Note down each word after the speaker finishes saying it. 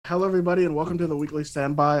Hello, everybody, and welcome to the Weekly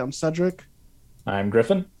Standby. I'm Cedric, I'm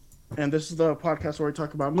Griffin. and this is the podcast where we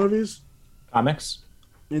talk about movies Comics.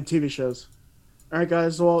 and TV shows. All right,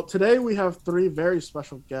 guys. Well, today we have three very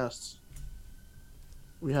special guests.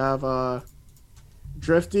 We have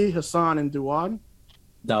Drifty, Hassan, and Duwan.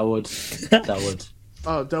 Dawood.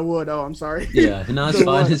 Oh, Dawood. Oh, I'm sorry. Yeah, no, it's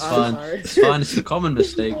fine. Dawood, It's I'm fine. sorry. It's fine. It's a common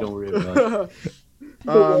mistake. Don't worry about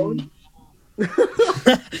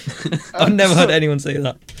I've never heard anyone say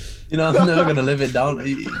that. it. You know, I'm never gonna live it down. I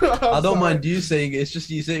don't Sorry. mind you saying it. It's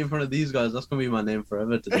just you say it in front of these guys. That's gonna be my name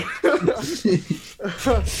forever today.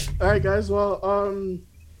 All right, guys. Well,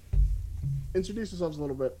 introduce yourselves a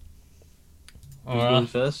little bit. Who's going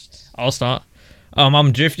first? I'll start.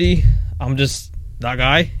 I'm Drifty. I'm just that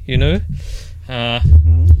guy, you know.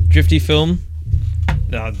 Drifty Film.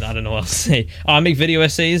 I don't know what else to say. I make video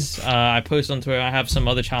essays. I post on Twitter. I have some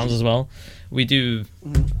other channels as well. I do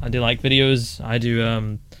like videos. I do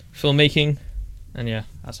filmmaking, and yeah,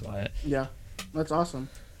 that's about it. Yeah, that's awesome.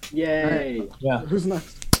 Yay! Yeah. Who's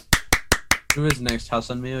next? Who is next?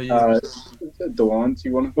 Hassan, me or you? Dewan, do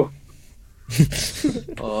you want to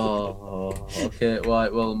go? Oh, okay.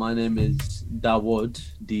 Right. Well, my name is Dawood,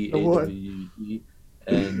 D-A-W-E,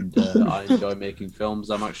 and I enjoy making films.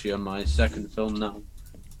 I'm actually on my second film now.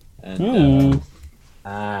 And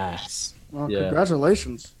Nice. Well, Yeah.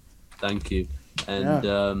 congratulations. thank you. And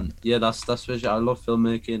that's basically. I love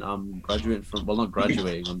filmmaking. I'm graduating from not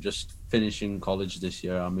graduating. I'm just finishing college this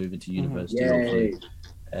year. I'm moving to university, hopefully. Yay!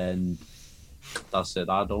 And that's it.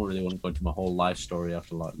 I don't really want to go into my whole life story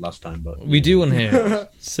after last time, but We do want to hear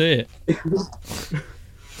it. Say it.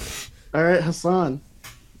 All right, Hassan.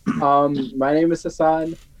 My name is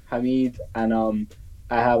Hassan Hamid, and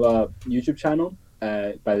I have a YouTube channel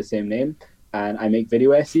by the same name, and I make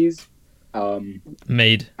video essays.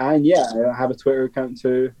 Made. And yeah, I have a Twitter account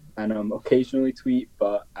too, and occasionally tweet,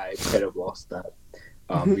 but I kind of lost that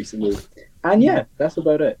recently. And yeah, that's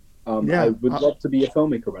about it. Yeah, I would love to be a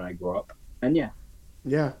filmmaker when I grow up. And yeah.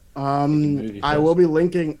 Yeah. movie I first. will be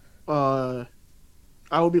linking the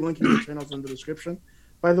channels in the description,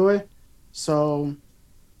 by the way. So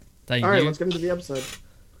Thank all right, you. let's get into the episode.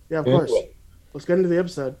 Yeah, of course. Let's get into the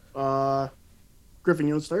episode. Griffin,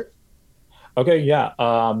 you want to start? Okay, yeah.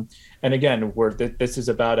 And again, this is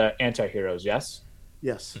about anti-heroes, yes?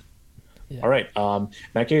 Yes. All right. In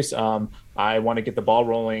that case, I want to get the ball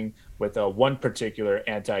rolling with one particular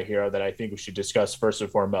anti-hero that I think we should discuss first and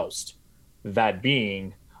foremost. That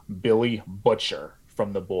being Billy Butcher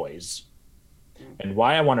from The Boys. And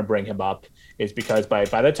why I want to bring him up is because by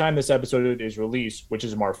the time this episode is released, which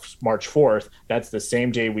is March 4th, that's the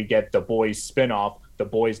same day we get The Boys spinoff, The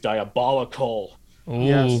Boys Diabolical. Ooh.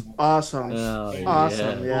 Yes. Awesome. Oh,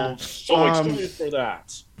 Awesome. Yeah. So excited for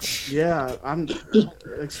that. Yeah. I'm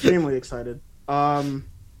extremely excited. Have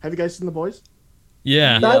you guys seen The Boys?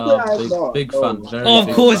 Yeah. Sadly, I have not. big No. fan. Very Oh, of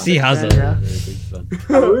big course fan. he has it. Yeah. Very big fan.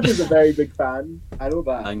 Dawood is a very big fan. I know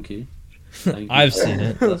that. Thank you. Thank you. I've seen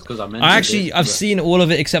it. That's because I mentioned I've seen all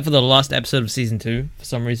of it except for the last episode of season 2 for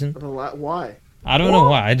some reason. Why? I don't know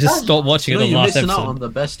why. I just stopped watching it No, on the you're last missing out on episode. the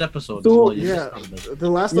best episode. So, as well. Yeah. Missing out The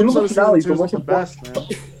last You know episode of the finale, season 2 but was the what's best, the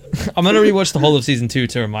man. I'm gonna rewatch the whole of season 2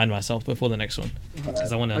 to remind myself before the next one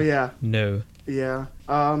because I want Oh to yeah. know. Yeah.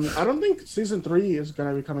 I don't think season 3 is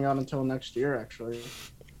gonna be coming out until next year. Actually.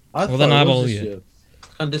 I Well, then thought I it was will, this yeah. year.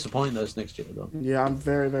 I'm disappointed that it's next year though. Yeah, I'm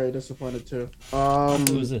very, very disappointed too. What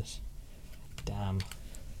was this? Damn.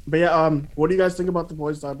 But yeah, what do you guys think about The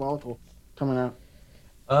Boys Diabolical coming out?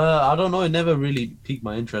 I don't know. It never really piqued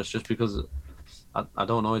my interest just because I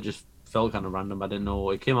don't know. It just felt kind of random. I didn't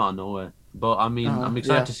know. It came out of nowhere. But I mean, I'm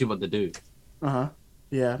excited yeah. to see what they do.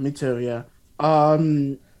 Yeah, me too. Yeah.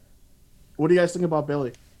 What do you guys think about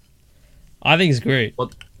Billy? I think it's great. The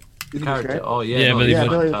think character. he's great? Oh yeah. Yeah, no, Billy he's Yeah, Butcher.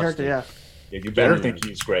 Billy the fantastic. character. Yeah. Yeah, you better Yeah. think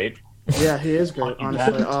he's great. Yeah, he is great.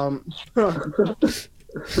 Honestly.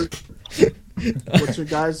 What's your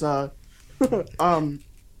guys?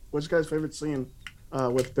 What's your guys' favorite scene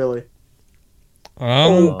with Billy?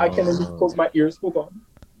 I can only close my ears. Hold on.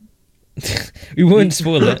 We won't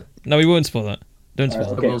spoil it. No, we won't spoil it. Don't spoil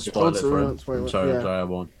Okay. I will spoil it Don't for him. don't spoil I'm it, sorry. yeah. I'm sorry. I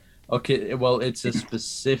won't. Okay. Well, it's a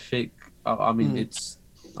specific. I mean, it's.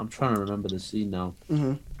 I'm trying to remember the scene now.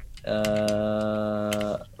 Mhm.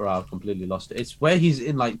 Right, I've completely lost it. It's where he's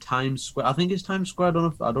in like Times Square. I think it's Times Square.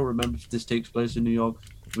 I don't remember if this takes place in New York.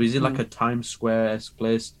 But he's in like a Times Square-esque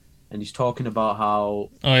place, and he's talking about how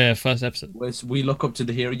Oh yeah, first episode. we look up to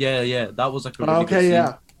the hero. Yeah, yeah, that was like a really good Okay, scene.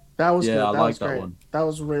 yeah, that was Yeah, good. I That like was that great. one. That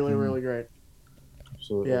was really, really great.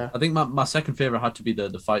 Absolutely. Yeah. I think my second favorite had to be the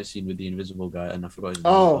fight scene with the invisible guy, and I forgot his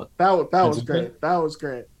name. Oh, that was That's great. That was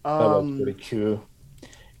great. That was pretty cool.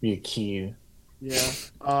 Be a key.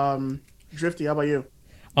 Drifty, how about you?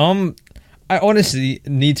 I honestly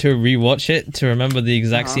need to rewatch it to remember the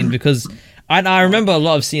exact scene because I remember a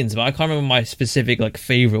lot of scenes, but I can't remember my specific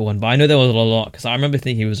favorite one. But I know there was a lot because I remember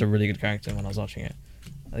thinking he was a really good character when I was watching it.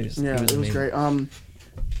 It was great.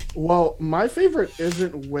 Well, my favorite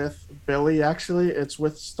isn't with Billy. Actually, it's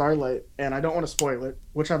with Starlight, and I don't want to spoil it,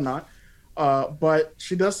 which I'm not. But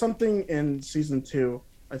she does something in season 2.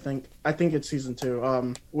 I think it's season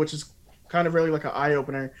 2. Which is kind of really like an eye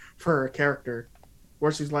opener for her character,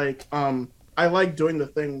 where she's like, I like doing the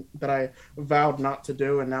thing that I vowed not to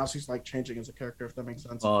do, and now she's like changing as a character, if that makes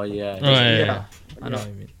sense. Oh yeah. Yeah. I know what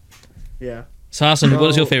you mean. Yeah. So Hassan, what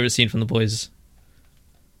was your favorite scene from The Boys?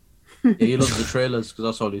 Yeah, he loves the trailers because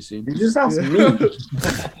that's all he's seen. You just asked me.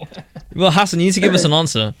 Well, Hassan, you need to give us an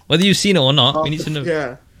answer. Whether you've seen it or not, we need to know.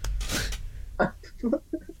 Yeah.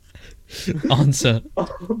 Answer.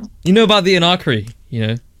 You know about the Anarchy,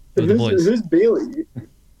 with The Boys. Who's Bailey?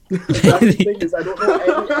 That's the thing is, I don't know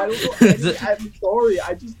any. I'm sorry.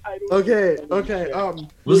 I don't. Okay.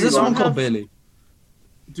 Was this do you one not called have- Bailey?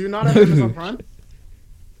 Do you not have Amazon Prime?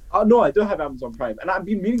 No, I do have Amazon Prime, and I've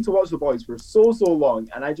been meaning to watch The Boys for so long,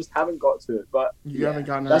 and I just haven't got to it. But You haven't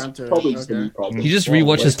gotten that's around to it. probably just Okay. the problem. He just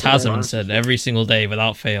rewatches Tasm said every single day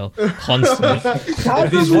without fail, constantly.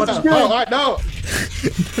 He's watching. No.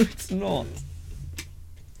 It's not.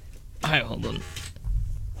 Alright, hold on.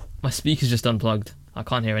 My speaker's just unplugged. I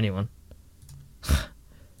can't hear anyone. I've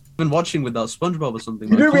been watching without SpongeBob or something.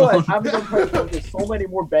 You do come realize on. Amazon Prime has so many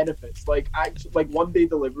more benefits, like one-day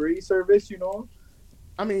delivery service,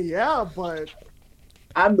 I mean, yeah, but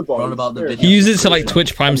and The Boys. Round about the Sure. video. He uses it to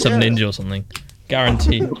Twitch Prime Sub Ninja or something.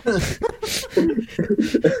 Guaranteed.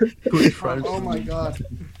 oh my god.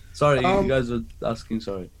 Sorry, you guys were asking.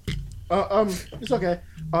 Sorry. It's okay.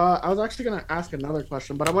 I was actually gonna ask another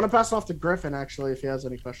question, but I want to pass it off to Griffin actually, if he has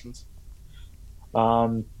any questions. If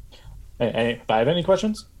I have any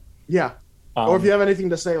questions? Yeah. Or if you have anything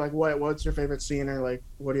to say, like what's your favorite scene, or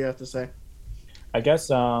what do you have to say? I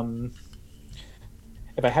guess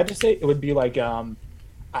if I had to say, it would be I don't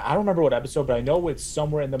remember what episode, but I know it's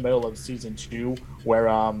somewhere in the middle of season 2 where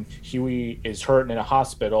Huey is hurt in a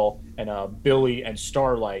hospital, and Billy and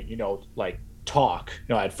Starlight, talk.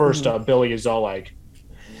 At first Billy is all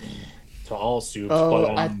to all soups,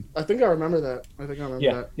 but I think I remember that.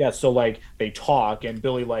 that. Yeah. So they talk, and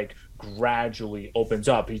Billy gradually opens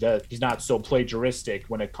up. He's not so plagiaristic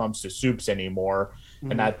when it comes to soups anymore,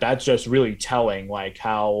 and that's just really telling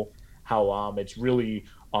how it's really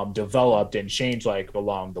developed and changed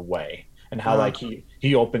along the way, and how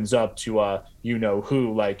he opens up to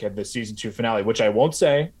who at the season 2 finale, which I won't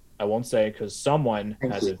say because someone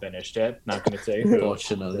hasn't finished it. Not going to say who.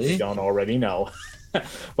 Unfortunately, you don't already know.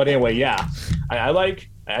 But anyway, yeah,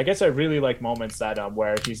 I guess I really like moments that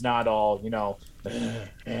where he's not all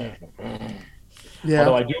Yeah.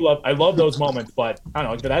 Although I love those moments, but I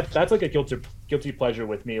don't know, that's a guilty pleasure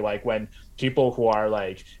with me. When people who are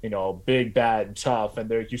big, bad, and tough, and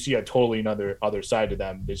you see a totally other side to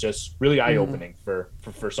them, it's just really eye opening for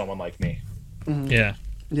someone like me. Yeah.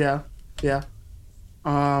 Yeah.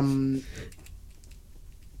 All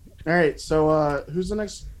right. So who's the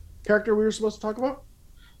next character we were supposed to talk about?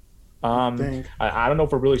 I don't know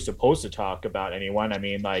if we're really supposed to talk about anyone. I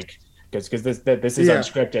mean, because this is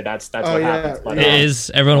unscripted. That's what happens. But, it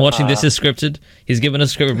is. Everyone watching this is scripted. He's given a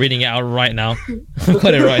script, reading it out right now. I've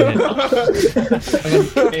got it right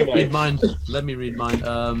here. Anyway. read mine. Let me read mine.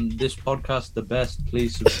 This podcast the best.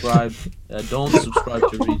 Please subscribe. Don't subscribe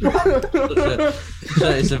to read.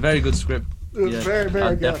 It's a very good script. Yeah, Very, very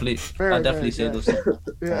I'd good. definitely say those.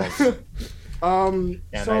 Yeah.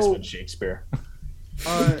 Yeah, so, nice one, Shakespeare.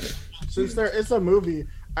 Since there is a movie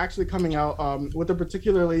actually coming out with a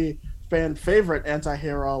particularly fan favorite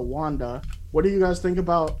anti-hero, Wanda, what do you guys think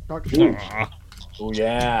about Doctor Strange? Oh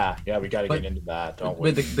yeah, we got to get into that, don't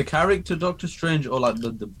we? Wait, the character Doctor Strange or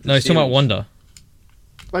the No, he's talking about Wanda.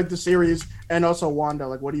 Like the series, and also Wanda.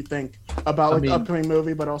 What do you think about the upcoming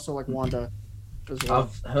movie, but also Wanda as well?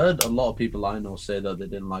 I've heard a lot of people I know say that they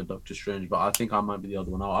didn't like Doctor Strange, but I think I might be the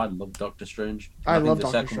other one. I love Doctor Strange. I think love the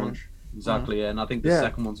Doctor second Strange. one, exactly, yeah, and I think the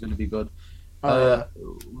second one's going to be good. Yeah.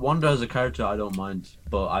 Wanda as a character, I don't mind,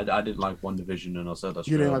 but I didn't like WandaVision, and I said that's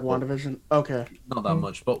You didn't like WandaVision? Okay. Not that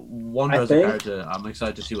much, but Wanda as a character, I'm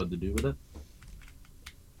excited to see what they do with it.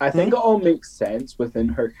 I think it all makes sense within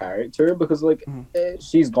her character because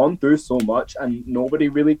she's gone through so much and nobody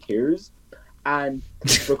really cares, and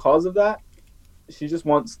because of that she just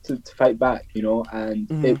wants to fight back,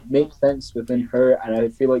 and it makes sense within her, and I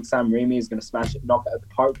feel like Sam Raimi is going to knock it out of the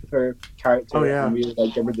park with her character and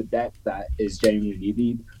really give her the depth that is genuinely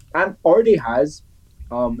needed and already has,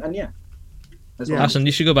 and yeah, Yeah. Ashton,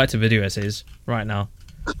 you should go back to video essays right now.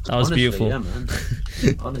 That was Honestly, beautiful. Yeah, man.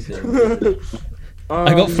 Honestly.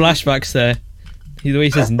 I got flashbacks there. The way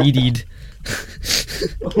he says needed.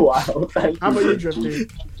 Wow, thank you. How about you, Drifty?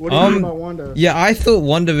 What do you think about Wanda? Yeah, I thought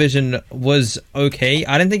WandaVision was okay.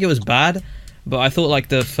 I didn't think it was bad, but I thought like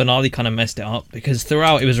the finale kind of messed it up because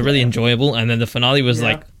throughout it was really enjoyable, and then the finale was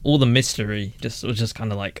like all the mystery was just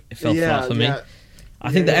kind of like it fell flat for me.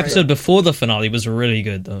 I think the episode before the finale was really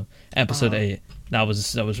good though. Episode 8. That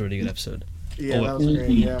was a really good episode. Yeah, that was great.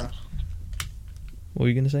 Yeah. What were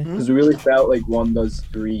you gonna say? Because we really felt like Wanda's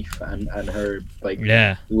grief and her like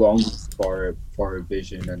longing for her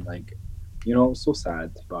vision and like, you know, so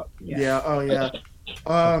sad. But yeah. Oh yeah.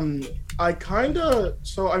 I kind of.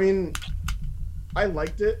 So I mean, I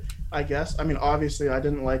liked it. I guess. I mean, obviously, I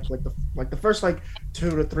didn't like the first like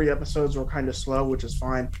 2 to 3 episodes were kind of slow, which is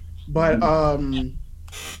fine. But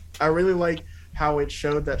I really like how it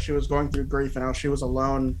showed that she was going through grief and how she was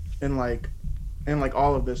alone in like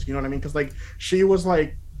all of this. You know what I mean? Because like she was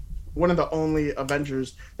like one of the only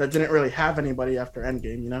Avengers that didn't really have anybody after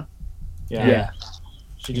Endgame. You know? Yeah.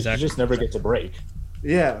 She just never gets a break.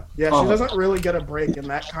 Yeah. She doesn't really get a break, and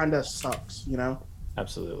that kind of sucks. You know?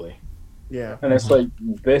 Absolutely. Yeah. And it's like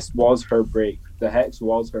this was her break. The Hex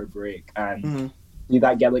was her break, and see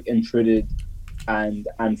that get like intruded, and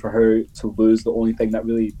for her to lose the only thing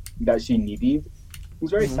that she needed, it was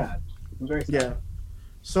very sad. It was very sad. Yeah.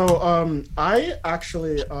 So I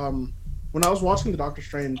actually when I was watching the Doctor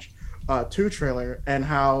Strange 2 trailer and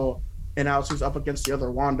how she's up against the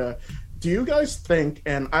other Wanda, do you guys think,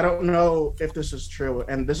 and I don't know if this is true,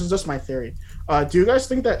 and this is just my theory, do you guys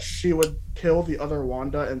think that she would kill the other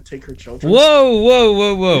Wanda and take her children?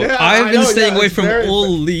 Whoa. Yeah, I've been staying away from all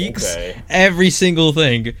leaks, every single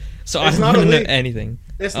thing. So I don't know anything.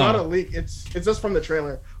 It's not a leak. It's just from the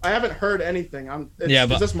trailer. I haven't heard anything.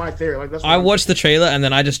 It's just my theory. Like that's. I watched the trailer and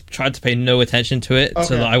then I just tried to pay no attention to it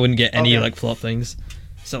so that I wouldn't get any like plot things.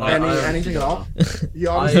 So like, anything at all? You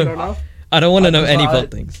honestly don't know. I don't want to know any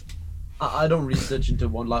plot things. I don't research into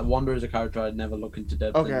Wanda as a character. I'd never look into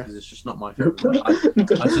depth because it's just not my favorite. I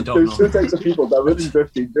actually don't know. There's 2 types of people that wouldn't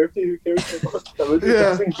Drifty who cares so much.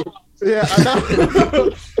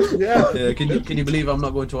 Yeah. Can you believe I'm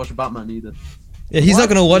not going to watch Batman either? Yeah, he's not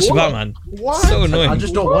gonna watch Batman. What? So annoying. I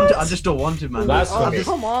just don't want it. I just don't want it, man.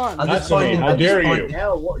 Come on. How dare you?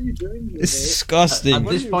 Hell, what are you doing here, It's disgusting. At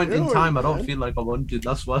this point in time, I don't feel like I want it.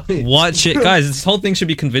 That's why. Watch it, guys. This whole thing should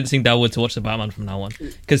be convincing Dawood to watch the Batman from now on,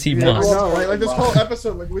 because he must. No, right? Like this whole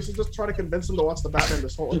episode, like we should just try to convince him to watch the Batman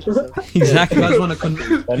this whole episode. Exactly. You guys want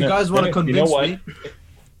to convince me?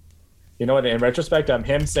 You know what? In retrospect,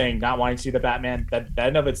 him saying not wanting to see the Batman.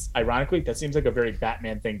 That of it's ironically, that seems like a very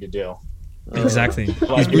Batman thing to do. Exactly.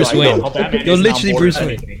 Like, He's Bruce Wayne. You're literally Bruce Wayne.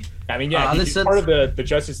 Anything. I mean, yeah, he's part of the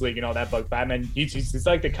Justice League, you know, that book. Batman, he's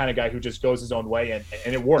like the kind of guy who just goes his own way, and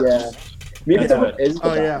it works. Yeah. Maybe that is the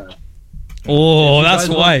Batman. Oh, that's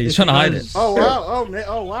why. He's trying to hide it. Oh, wow.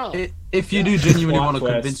 Oh, wow. If you do genuinely want to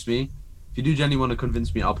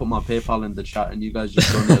convince me, I'll put my PayPal in the chat and you guys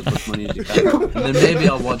just donate as much money as you can. And then maybe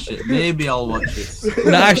I'll watch it.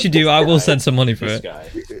 No, actually do. I will send some money for it.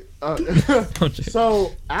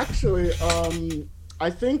 So, actually, I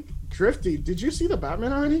think, Drifty, did you see the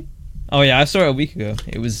Batman already? Oh, yeah, I saw it a week ago.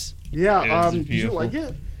 It was did you like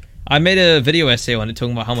it? I made a video essay on it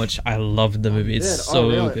talking about how much I loved the movie. It's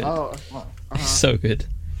so good. It's so good.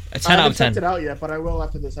 A 10 out of 10. I haven't checked it out yet, but I will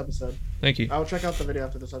after this episode. Thank you. I'll check out the video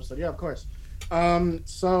after this episode. Yeah, of course.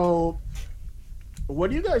 So, what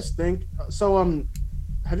do you guys think? So,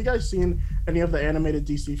 have you guys seen any of the animated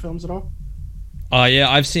DC films at all? Yeah,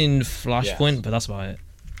 I've seen Flashpoint, but that's about it.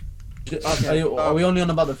 Okay. Are we only on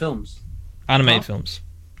about the films? Animated films.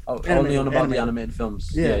 Oh, only on about the animated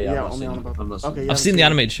films. Yeah, only on about them. Okay, I've seen the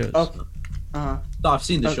animated shows. Okay. No, I've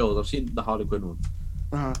seen the shows. I've seen the Harley Quinn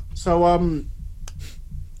one. So,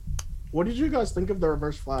 what did you guys think of the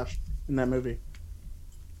Reverse Flash in that movie?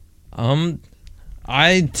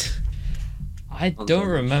 I don't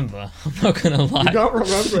remember. I'm not gonna lie. You don't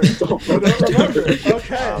remember? You don't remember?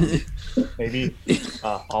 Okay. Maybe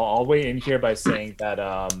I'll weigh in here by saying that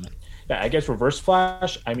I guess Reverse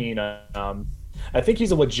Flash. I mean, I think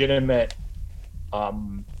he's a legitimate,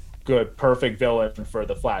 good, perfect villain for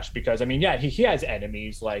the Flash because I mean, yeah, he has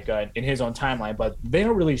enemies like in his own timeline, but they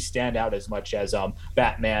don't really stand out as much as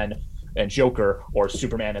Batman and Joker or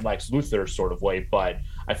Superman and Lex Luthor sort of way. But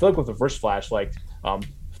I feel like with Reverse Flash, like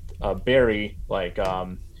Barry, like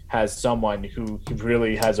has someone who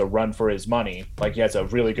really has a run for his money. Like he has a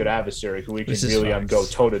really good adversary who he can really go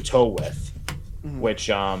toe to toe with, which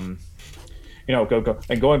go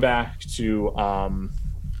and going back to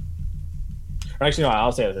Actually, no,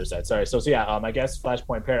 I'll say the other side. Sorry. So yeah, I guess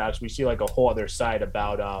Flashpoint Paradox, we see like a whole other side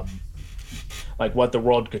about like what the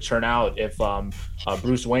world could turn out if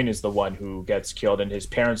Bruce Wayne is the one who gets killed and his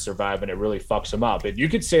parents survive, and it really fucks him up. And you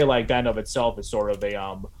could say like that in of itself is sort of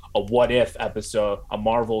a what if episode, a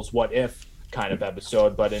Marvel's what if kind of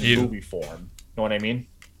episode, but in movie form. You know what I mean?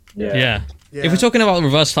 Yeah. If we're talking about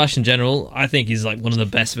Reverse Flash in general, I think he's like one of the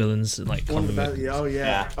best villains in like comic book. Oh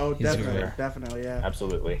yeah. Oh He's definitely, yeah.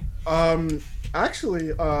 Absolutely.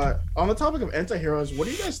 Actually, on the topic of anti-heroes, what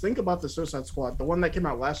do you guys think about the Suicide Squad? The one that came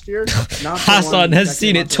out last year? Hassan has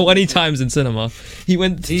seen it 20 times in cinema. He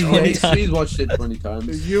went 20 times. He's watched it 20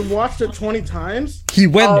 times. You watched it 20 times? He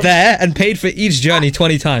went there and paid for each journey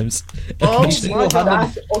 20 times. Oh my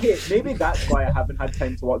God. Okay, maybe that's why I haven't had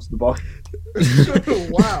time to watch the box.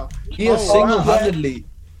 Wow. He has single-handedly...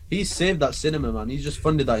 He saved that cinema, man. He's just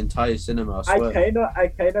funded that entire cinema. I swear. I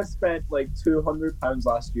kind of spent like £200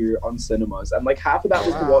 last year on cinemas, and like half of that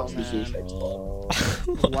was to watch the Suicide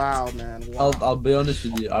Squad. Wow, man. Wow. I'll be honest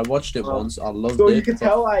with you. I watched it once. I loved it. So you can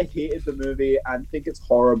tell I hated the movie and think it's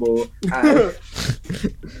horrible. And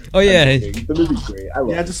oh yeah, the movie's great. I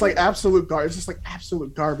love it. Just like absolute garbage. It's just like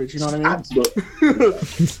absolute garbage. You know what I mean?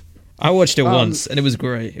 Absolute. I watched it once and it was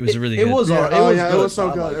great. It was really good. It was so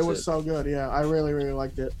good. It was so good. Yeah, I really, really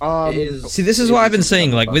liked it. See, this is what I've been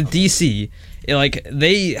saying. Like with DC, like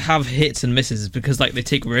they have hits and misses because like they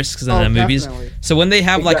take risks in their movies. So when they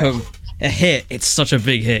have like a hit, it's such a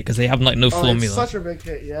big hit because they have like no formula. It's such a big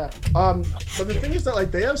hit, yeah. But the thing is that like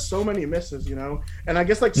they have so many misses, you know, and I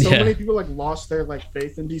guess like so many people like lost their like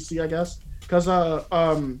faith in DC, I guess, because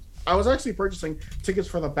I was actually purchasing tickets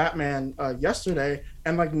for the Batman yesterday,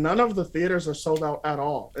 and like none of the theaters are sold out at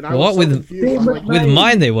all. And I was so confused. With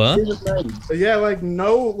mine they were. Yeah, like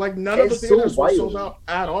none of the theaters were sold out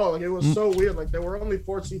at all. Like it was so weird. Like there were only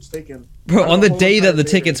 4 seats taken. Bro, on the day that the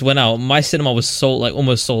tickets went out, my cinema was sold like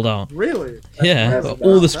almost sold out. Really? Yeah,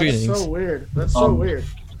 all the screenings. That's so weird. That's so weird.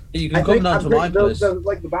 You can come down to my place.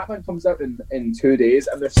 Like the Batman comes out in 2 days,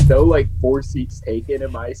 and there's still like 4 seats taken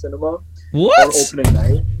in my cinema. What? On opening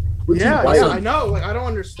night. Yeah, I know. Like, I don't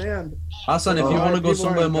understand. Hassan, if you want to go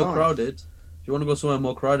somewhere more crowded,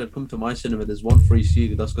 come to my cinema. There's 1 free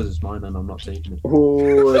seat. That's because it's mine and I'm not taking it.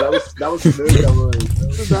 Oh, that was smooth.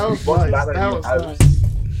 That was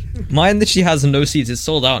nice. Mine literally has no seats. It's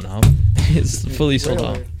sold out now. It's fully sold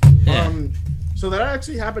out. Yeah. So that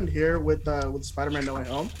actually happened here with Spider-Man No Way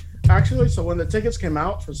Home. Actually, so when the tickets came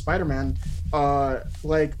out for Spider-Man,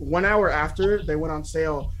 like 1 hour after they went on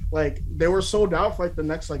sale, like they were sold out for like the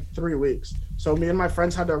next like 3 weeks. So me and my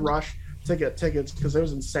friends had to rush to get tickets because it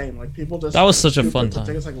was insane. Like people just that was such a fun time.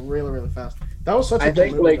 Tickets like really, really fast. That was such a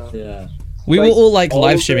good movie, like though. We were all like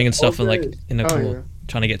live streaming and stuff and like in a pool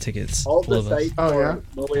trying to get tickets. All the sites for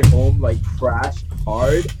No Way Home like crashed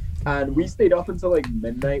hard, and we stayed up until like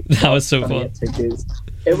midnight. That was so fun. Tickets.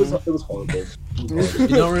 It was horrible.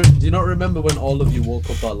 Do you not remember when all of you woke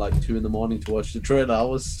up at like 2 a.m. to watch the trailer? I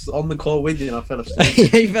was on the call with you and I fell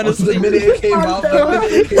asleep. He fell asleep. The minute it came out,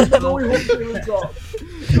 No Way Home trailer dropped.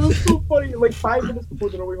 It was so funny. Like 5 minutes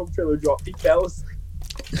before the No Way Home trailer dropped, he fell asleep.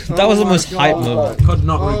 That was the most hype moment. I could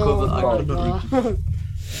not recover. I could not recover.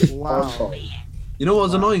 Wow. You know what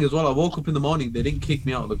was annoying as well? I woke up in the morning. They didn't kick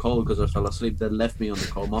me out of the call because I fell asleep. They left me on the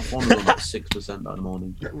call. My phone was on like 6% that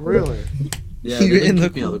morning. Really? Yeah, they didn't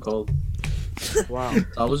kick me out of the call. Wow.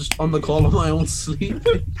 I was just on the call on my own sleep.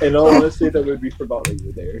 In all honesty, that would be forgot that you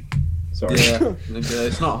were there. Sorry. Yeah,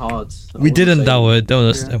 it's not hard. We didn't, Dawood.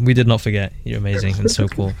 Don't we did not forget. You're amazing and so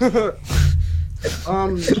cool.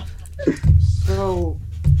 So,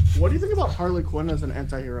 what do you think about Harley Quinn as an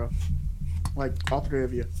anti-hero? Like all 3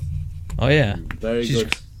 of you. Oh yeah, She's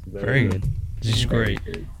good. Very good. She's great.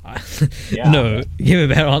 Yeah. No,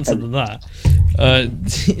 give a better answer than that.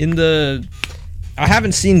 I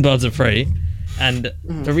haven't seen Birds of Prey, and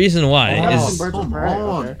the reason why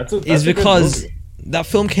is because that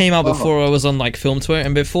film came out before I was on like film tour,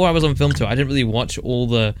 and before I was on film tour, I didn't really watch all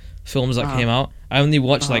the films that came out. I only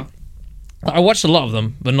watched I watched a lot of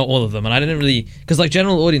them, but not all of them, and I didn't really because like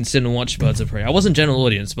general audience didn't watch Birds of Prey. I wasn't general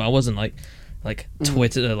audience, but I wasn't like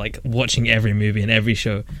Twitter like watching every movie and every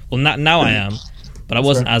show. Well, now I am, but I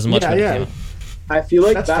wasn't as much when it came out. I feel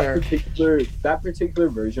like that particular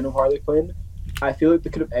version of Harley Quinn, I feel like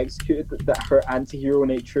they could have executed her anti-hero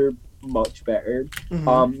nature much better.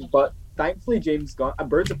 But thankfully James Gunn,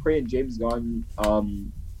 Birds of Prey and James Gunn,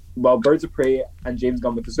 Birds of Prey and James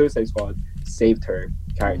Gunn with the Suicide Squad saved her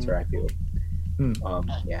character. I feel.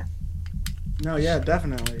 Yeah. No, yeah,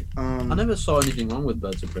 definitely. I never saw anything wrong with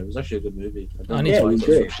Birds of Prey. It was actually a good movie.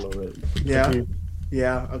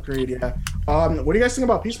 Yeah, agreed. Yeah. What do you guys think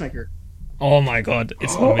about Peacemaker? Oh my god,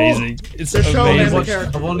 it's amazing. It's The show has a amazing.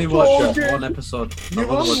 character. I've only watched one episode. You've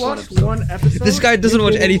only watched episode. one episode. This guy doesn't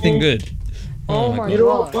watch anything good. Oh my You know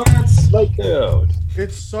god, what? Like, Dude.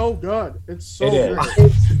 it's so good. It's so It is.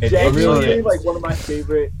 good. it's It genuinely really is. like one of my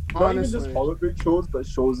favorite, not even just Honestly. Hollywood shows, but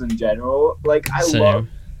shows in general. Like, I Same. love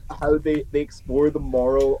how they explore the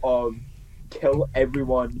moral of kill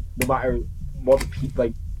everyone, no matter what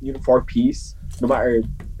for peace, no matter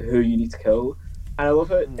who you need to kill. And I love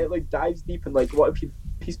how it like dives deep in like what if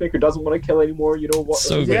Peacemaker doesn't want to kill anymore. You know what?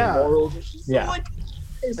 So his good. morals. It's just Yeah. like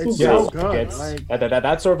it's It's so so good. good. It's, Like,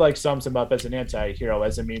 that sort of like sums him up as an anti-hero,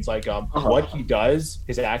 as it means like what he does,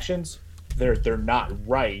 his actions, they're not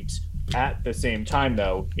right. At the same time,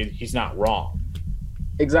 though, he's not wrong,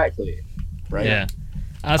 Exactly. right? Yeah.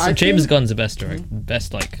 I James think- Gunn's the best director.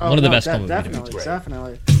 Best, like, oh, one of the no, best comic book Definitely, Right.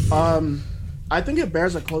 definitely. I think it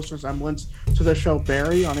bears a close resemblance to the show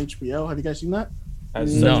Barry on HBO. Have you guys seen that?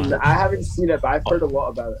 As No. I haven't seen it, but I've heard a lot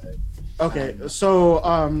about it. Okay, so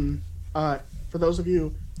for those of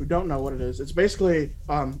you who don't know what it is, it's basically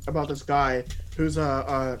about this guy who's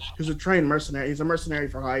a trained mercenary. He's a mercenary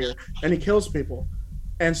for hire, and he kills people.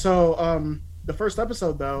 And so the first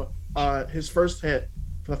episode, though, his first hit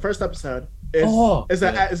for the first episode is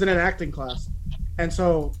in an acting class, and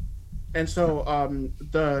so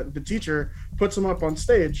the teacher puts him up on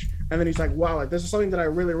stage, and then he's like, wow, like this is something that I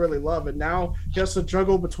really, really love, and now he has to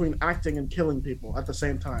juggle between acting and killing people at the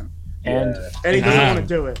same time. and And he doesn't Ah. want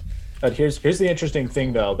to do it. But here's the interesting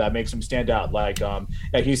thing though that makes him stand out. Like yeah,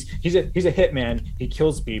 he's a hitman. He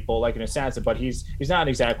kills people like an assassin, but he's not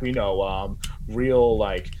exactly real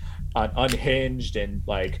like unhinged and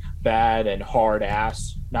like bad and hard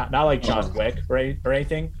ass. Not like John Wick or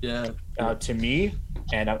anything. Yeah. To me,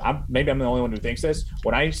 and I'm maybe I'm the only one who thinks this.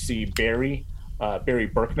 When I see Barry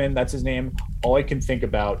Berkman, that's his name. All I can think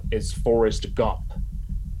about is Forrest Gump.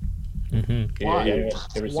 Mm-hmm. Why? You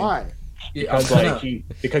ever seen- Why?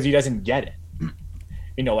 Because he doesn't get it.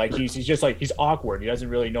 Like he's just like he's awkward. He doesn't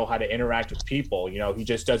really know how to interact with people. He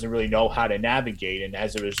just doesn't really know how to navigate, and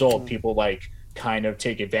as a result, people like kind of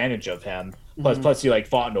take advantage of him. Plus he like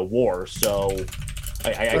fought in a war, so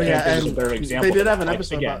I can't think of a better example. They did have of an that.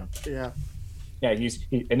 episode Again, about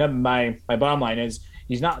and then my bottom line is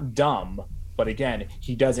he's not dumb, but again,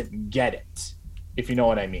 he doesn't get it. If you know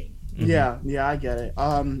what I mean. Yeah, I get it.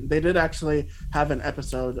 They did actually have an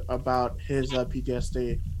episode about his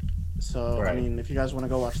PTSD. So I Right. mean, if you guys want to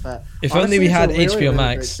go watch that, If Honestly, only we it's a had really, HBO really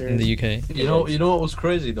Max great in the series. UK. You know what was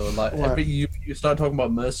crazy though? Like What? you start talking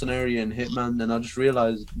about Mercenary and Hitman, and I just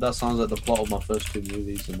realized that sounds like the plot of my first two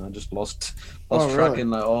movies, and I just lost Oh, track really? in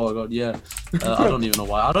like, oh my god, yeah. I don't even know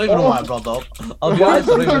why. I don't even know why I brought that up. I'll be honest,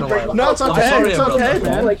 I don't even know why. No, it's I'm okay. sorry It's I brought okay, that up.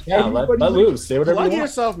 man. Like Yeah, let everybody, loose. Say whatever Plug you want.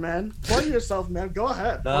 yourself, man. Plug yourself, man. Go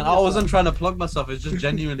ahead. No, Plug I wasn't yourself. trying to plug myself. It's just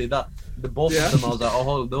genuinely that the both Yeah. of them. I was like,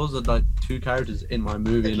 oh, those are like two characters in my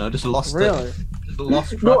movie, and I just lost Really? it. Just lost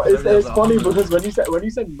track. No, of it's everything. I was funny like, oh, because when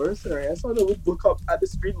you said mercenary, I saw the would look up at the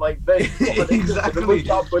screen like this. Exactly. Look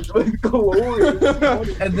up, but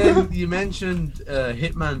glorious. And then you mentioned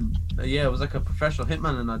Hitman. Yeah, it was like a professional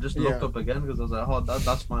hitman, and I just looked Yeah. up again because I was like, oh,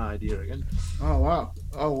 that's my idea again. Oh wow.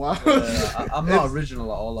 Oh wow. I'm not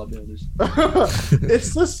original at all, I'll be honest.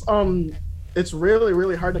 It's just it's really,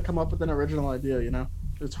 really hard to come up with an original idea. It's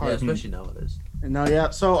Yeah, hard. especially nowadays. No, yeah.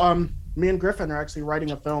 So me and Griffin are actually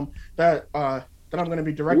writing a film that I'm going to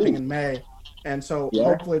be directing in May, and so Yeah.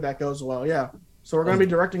 hopefully that goes well. Yeah. So we're going to be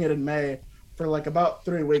directing it in May for like about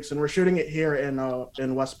 3 weeks, and we're shooting it here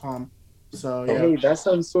in West Palm. So yeah, Hey, that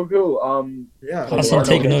sounds so cool. yeah. Awesome, Have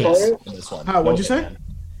take you got a name notes. for it? In this one. What'd you say? Man.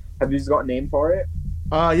 Have you got a name for it?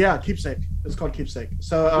 Yeah, Keepsake. It's called Keepsake.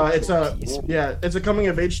 So it's a coming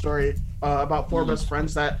of age story about four best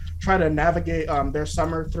friends that try to navigate their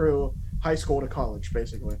summer through high school to college,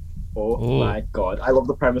 basically. Oh Ooh. my god, I love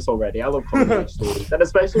the premise already. I love comedy stories, and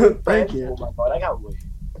especially with Thank friends. you. Oh my god, I can't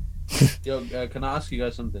wait. Yo, can I ask you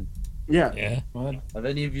guys something? Yeah. Yeah. What? Have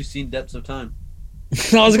any of you seen Depths of Time?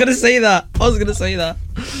 I was gonna say that.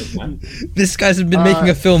 This guy's been making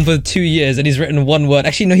a film for 2 years and he's written one word.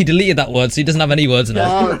 Actually, no, he deleted that word, so he doesn't have any words in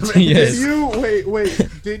it. 2 Did years. you wait?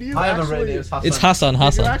 Did you I haven't actually? read it. It was Hassan. It's Hassan. Did you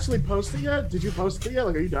Hassan. actually post it yet? Did you post it yet?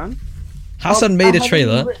 Like, are you done? Hassan I made a haven't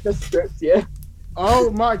trailer. even written the script yet. Oh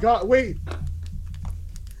my god! Wait.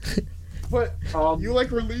 But Um, you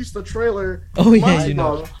like released the trailer. Oh yeah, months you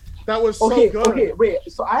know. ago. That was so okay, good. okay, wait.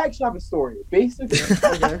 So I actually have a story. Basically,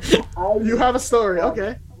 Okay. You have a story.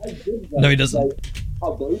 Okay. I did No, he doesn't. like,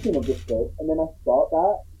 a version of the script, and then I thought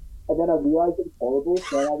that, and then I realized it was horrible.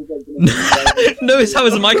 So then I was like, gonna Notice how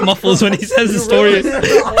his mic muffles when he says the story.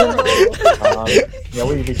 Yeah,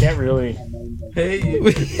 we can't really. Hey,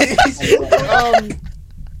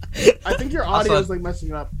 I think your audio is like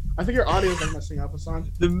messing up. I think your audio is like messing up,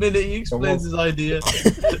 Hassan. The minute he explains his idea.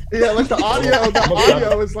 Yeah, like the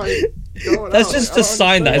audio is like going That's out. just Like, a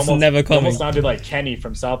sign that it's never It coming. almost sounded like Kenny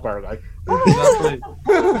from South Park. Like, Exactly.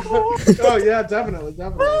 Oh yeah, definitely.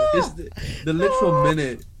 It's the literal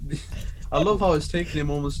minute. I love how it's taken him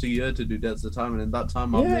almost a year to do Debts of Time, and in that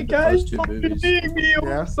time I've made the first 2 movies. Me, I'm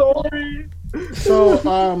Yeah. sorry. So,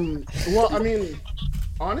 well, I mean,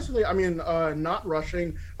 honestly, not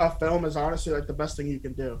rushing a film is honestly like the best thing you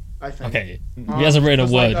can do. I think. Okay, he hasn't written a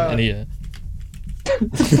it's word like, in a year.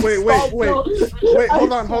 Wait,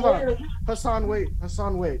 hold on. Hassan, wait.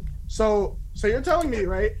 So you're telling me,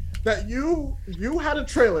 right, that you had a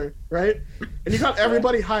trailer, right, and you got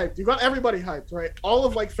everybody hyped. Right? All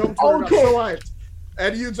of like film Twitter got so hyped,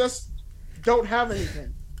 and you just don't have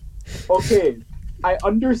anything. Okay, I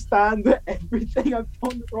understand that everything I've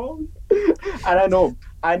done wrong, and I know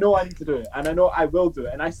I need to do it, and I know I will do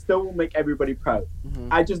it, and I still will make everybody proud. Mm-hmm.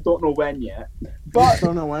 I just don't know when yet. But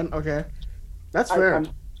don't know when. Okay, that's fair.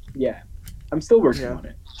 I'm still working Yeah. on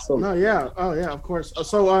it. So No, yeah, oh yeah, of course.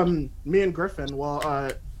 So me and Griffin,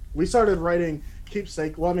 we started writing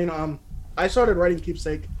Keepsake. Well, I started writing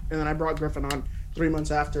Keepsake, and then I brought Griffin on 3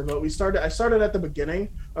 months after. But I started at the beginning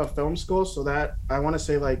of film school, so that I want to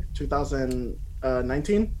say like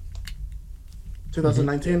 2019.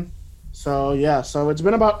 So yeah, so it's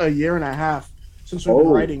been about a year and a half since we've been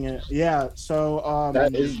writing it. Yeah, so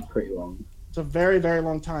that is pretty long. It's a very, very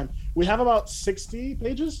long time. We have about 60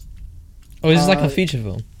 pages. Oh, is this like a feature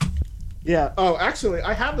film? Yeah. Oh, actually,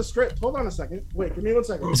 I have the script. Hold on a second. Wait, give me 1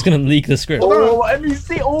 second. It's gonna leak the script. Oh, let me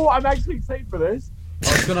see. Oh, I'm actually excited for this.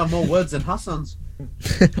 Oh, it's gonna have more words than Hassan's.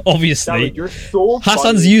 Obviously. David, you're so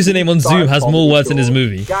Hassan's funny. username on Zoom has more words in his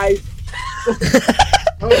movie. Guys,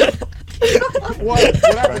 What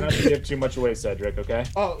try happened? not to give too much away, Cedric. Okay.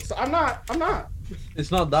 Oh, so I'm not.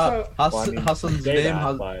 It's not that. So- Hassan's say name that,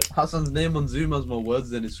 has but- Hassan's name on Zoom has more words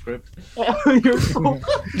than his script. you're so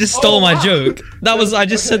Just stole Oh, my wow. joke. That was I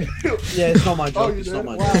just said. Yeah, it's not my joke. Oh, you it's did? not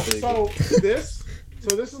my Wow. joke.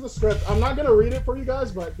 So this is the script. I'm not gonna read it for you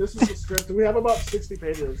guys, but this is the script. We have about 60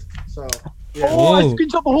 pages. So yeah. Oh, I Whoa.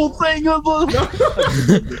 screenshot the whole thing.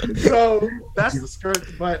 So that's the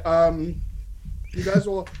script, but you guys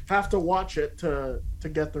will have to watch it to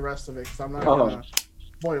get the rest of it, because I'm not gonna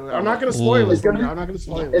spoil it. I'm not gonna spoil Ooh. it. I'm not gonna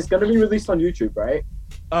spoil it. It's gonna be released on YouTube, right?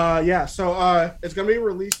 Yeah, so it's gonna be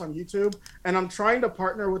released on YouTube, and I'm trying to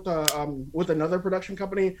partner with another production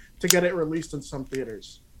company to get it released in some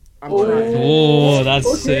theaters. I'm trying. Oh, that's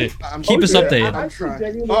Okay. sick. I'm- Keep us okay, updated. I'm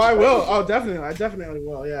trying. Oh, I will. Oh, definitely. I definitely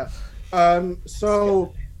will. Yeah.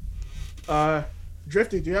 So,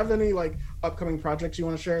 Drifty, do you have any like upcoming projects you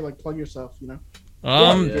want to share? Like, plug yourself. You know.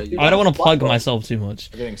 I don't want to plug myself too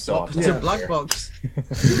much. We're getting so off. It's Yeah. a black box.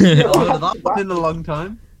 That's been a long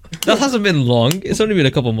time. That hasn't been long. It's only been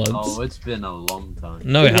a couple months. Oh, it's been a long time.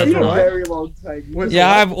 No, it It's hasn't. been a very long time. When's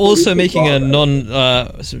Yeah, the I'm also making a non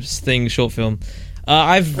short film.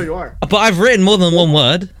 Oh, you are. But I've written more than one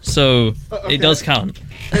word, so Okay. it does count.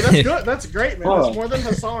 Hey, that's good. That's great, man. Oh. That's more than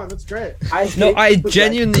Hassan. That's great. No, I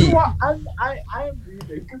genuinely, I am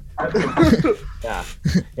reading. Yeah.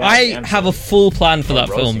 I have a full plan for that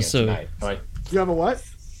Roasting film. it So tonight. Like, You have a what?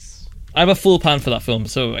 I have a full plan for that film.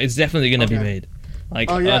 So it's definitely gonna be Okay. made.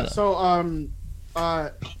 Like, Oh yeah. So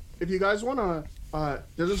if you guys wanna,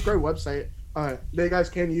 there's this great website that you guys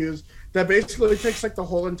can use that basically takes like the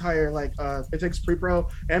whole entire it takes pre-pro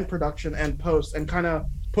and production and post and kind of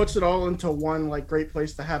puts it all into one like great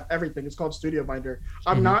place to have everything. It's called Studio Binder.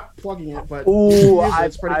 I'm not plugging it, but Oh,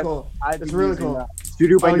 it's pretty cool. It's really cool.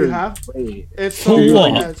 Studio Oh, you Binder. have? Wait. It's so Cool.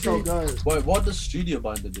 good. Yeah, it's so good. Wait, what does Studio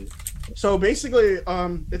Binder do? So basically,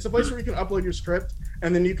 it's a place where you can upload your script,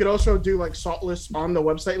 and then you could also do like shot lists on the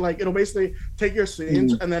website. Like it'll basically take your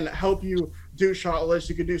scenes and then help you do shot lists.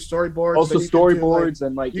 You could do storyboards. Also then you could do, storyboards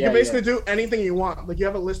and like you can basically do anything you want. Like you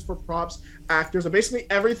have a list for props, actors, and basically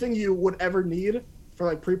everything you would ever need for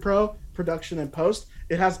like pre-pro, production, and post.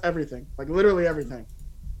 It has everything, like literally everything.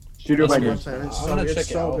 Studio That's the Binder. website. It's I'm so, gonna it's check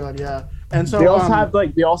it so out. good, yeah. And so They also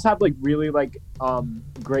have like really like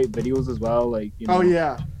great videos as well. Like you know, oh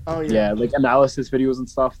yeah, yeah, like analysis videos and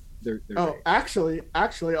stuff. They're Oh, great. actually,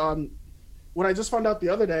 what I just found out the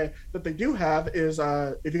other day that they do have is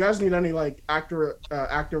if you guys need any like actor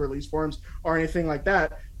release forms or anything like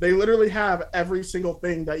that, they literally have every single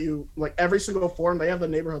thing that you like, every single form. They have the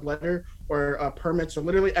neighborhood letter or permits or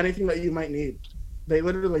literally anything that you might need. They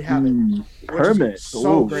literally have it. which is Permits.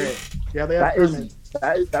 so Ooh. great. Yeah, they have That is permits.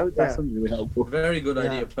 that Yeah. sounds really helpful. Very good Yeah.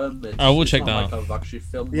 idea. Permits. I will It's check not that like I've actually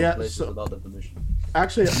filmed Yeah, places so- without the permission.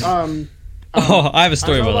 Actually, Oh, I have a I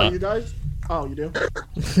story don't know about you that. guys. Oh, you do?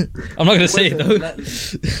 I'm not gonna say it though.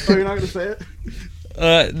 Oh, you're not gonna say it?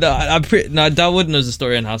 No, I'm pretty. No, Dawood knows the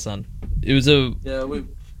story on Hassan. It was a. Yeah,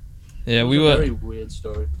 we a were. very weird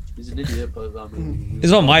story. He's an idiot, but I mean,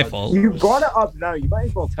 It's not my fault. You brought it up now. You might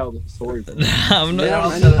as well tell the story. I'm not. Yeah, I'll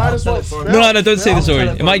man, tell you it- might I'll as tell well it for spell him. No, don't say the I'll story. tell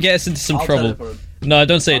it It for might him. get us into some I'll tell trouble. it for him. No,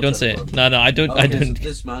 don't say it. I'll Don't tell say it for it. him. No, I don't. I Okay, so don't.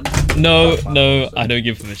 this man. No, Fine, no, so- I don't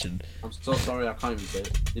give permission. I'm so sorry. I can't even say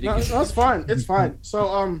it. Did he No, give that's fine. It's fine. So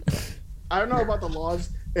I don't know about the laws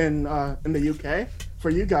in the UK for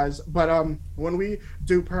you guys, but when we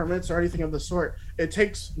do permits or anything of the sort, it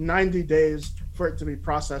takes 90 days for it to be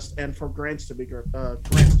processed and for grants to be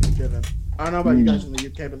given. I don't know about you guys in the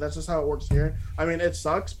UK, but that's just how it works here. I mean, it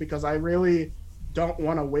sucks because I really don't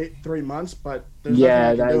want to wait 3 months, but there's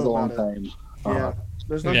Yeah, nothing I that can is do a long about it. time. Yeah,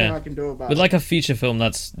 there's nothing Yeah. I can do about With it. like a feature film,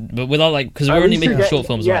 but without like, because we're At only least you're making getting- short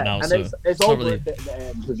films yeah, right now, and so it's not all really. worth it in the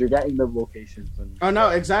end because you're getting the locations. And Oh no,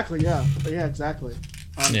 exactly. Yeah, exactly.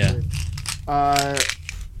 Honestly. Yeah.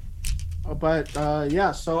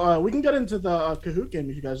 Yeah. So we can get into the Kahoot game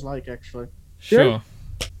if you guys like, actually. Sure.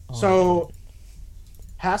 So,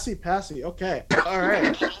 Passy. Okay. All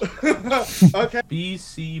right. Okay.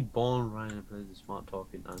 BC Born Ryan plays the smart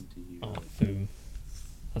talking anti-hero. Oh, boom.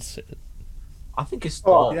 That's it. I think it's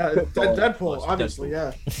Oh, Thor. Yeah, Deadpool. It's Obviously,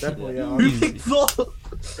 Deadpool. yeah. Deadpool. Yeah. Who obviously. picked Thor?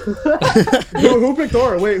 Who picked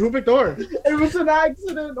Thor? Wait, who picked Thor? it was an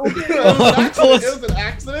accident. Okay. It was an Of course. accident. It was an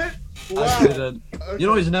accident. Wow. Accident. You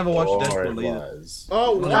know he's never watched Or it Deadpool either. was.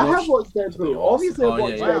 Oh, I wow. have watched Deadpool. Obviously, I've Oh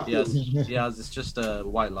watched yeah, Deadpool. he has. It's just a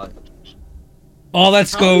white lie. Oh,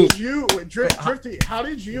 let's How go. did you, wait, Drifty? How are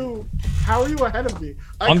you ahead of me?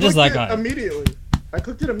 I'm just clicked that it guy. Immediately. I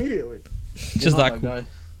clicked it immediately. Just You're that not cool. guy.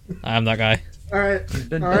 I am that guy. All right.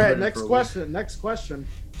 been All right. bedridden Next for a question. Next question.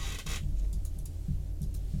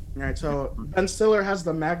 All right. So Ben Stiller has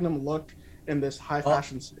the Magnum look in this high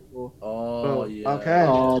fashion sequel. Oh Oh, yeah. okay.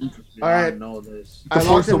 All Alright. I know this. I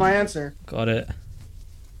locked in my answer. Got it.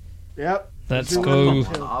 Yep. Let's Zoolander go. too.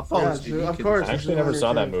 I thought it Yeah, was Zoo- of unique. course. I actually never Zoolander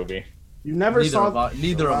saw that too. movie. You never Neither saw. of us.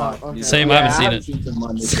 Neither of Wow, us. okay. Same, Yeah, I haven't seen some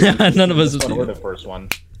Monday. it. None of us have seen Or it. the first one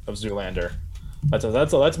of Zoolander.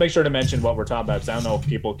 Let's make sure to mention what we're talking about because I don't know if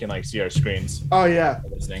people can like see our screens. Oh yeah.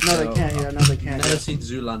 Listening. No, they can't. Yeah, no, they can't. Never seen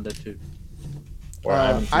Zoolander 2. Or I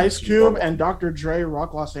haven't seen Ice it Cube before. and Dr. Dre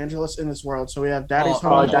rock Los Angeles in this world. So we have Daddy's Oh,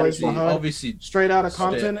 Home, Daddy's Boys in the Home. Hood, Obviously, Straight Outta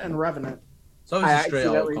Compton, and Revenant. it's obviously I straight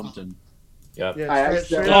out of accidentally- Compton. Yep. Yeah, I straight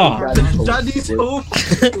accidentally out of Oh. Compton. Daddy's home.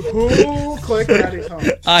 Who clicked Daddy's Home?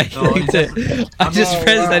 I No, clicked it. I just Oh,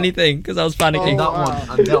 pressed wow. anything because I was panicking. Oh, That wow.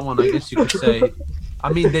 one and that one, I guess you could say.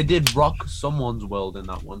 I mean, they did rock someone's world in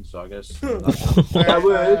that one, so I guess. That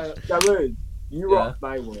word. You Yeah. rock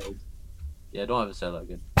my world. Yeah, don't ever say that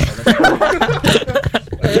again.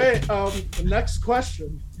 All right. Next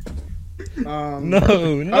question. No, Oh,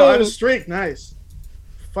 no. I had a streak. Nice.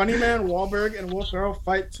 Funny Man, Wahlberg, and Will Ferrell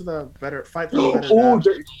fight for the better Oh,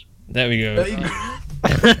 dad. There we go.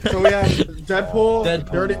 So we have Deadpool,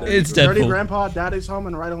 Deadpool. Dirty, It's Dirty Deadpool. Grandpa, Daddy's Home,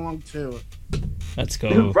 and Right Along 2. Let's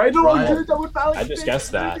go. right along Right. to that would balance. I just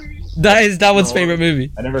guessed that. That is Dawood's No. favorite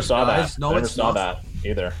movie. I never saw Guys, that. no, I never it's saw not. that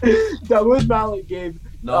either. That was Malik gave.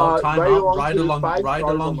 No, time Ride out. Along Ride to along, 5 ride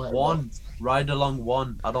stars along on one. Ride along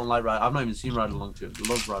one. I don't like ride. I've not even seen Ride Along 2. I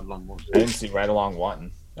love Ride Along 1. I didn't see Right Along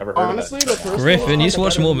One. Never heard Honestly, of the that. first Griffin, one you is need to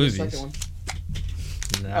watch better more than the movies.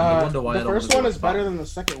 second one. I wonder why I The don't first wanna one go is back. better than the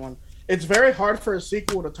second one. It's very hard for a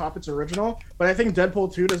sequel to top its original, but I think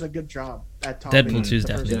Deadpool 2 does a good job at topping. Deadpool 2 is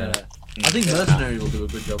the first definitely one. Yeah. I think Mercenary will do a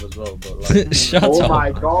good job as well, but like. Shut Oh up.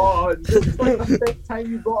 my god! This is like the fifth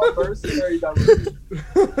time you got a mercenary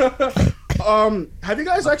that was. Have you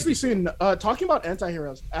guys actually seen? Talking about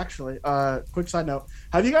anti-heroes, actually. Quick side note: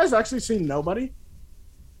 have you guys actually seen Nobody?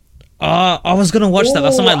 I was gonna watch that.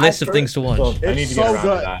 That's on my Oh, list I've of things to watch. Well, I need It's to get so around to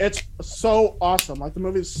good. that. It's so awesome. Like the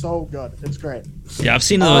movie's so good. It's great. Yeah, I've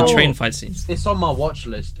seen the Oh. train fight scenes. It's on my watch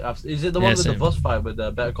list. Is it the Yeah, one with same. the bus fight with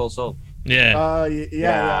Better Call Saul? Yeah. Yeah.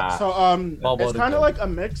 Yeah. So Bob it's kind Odenkirk. of like a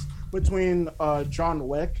mix between John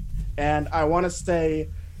Wick and I want to say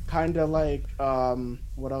kind of like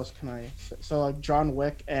what else can I say? So like John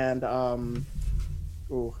Wick and John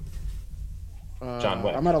Wick.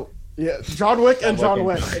 I'm at a John Wick and John John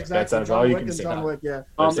Wick Wick. and- Exactly. that's all John you Wick can and say John now. Wick. Yeah.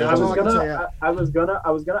 I was That's all I can say, yeah.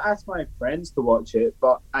 gonna ask my friends to watch it,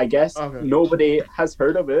 but I guess Okay. nobody has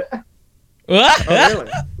heard of it. Oh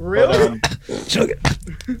really? Really? But, Do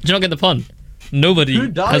you not get the pun? Nobody Who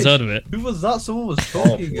died? has heard of it. Who was that? Someone was oh,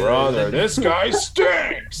 talking. brother, this guy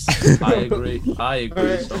stinks. I agree. I All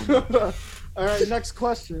agree. So much. right. All right. Next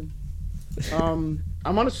question. I'm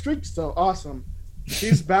on a streak still. Awesome.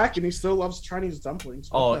 He's back and he still loves Chinese dumplings.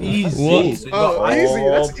 Oh, easy. What? So you Oh, got- easy.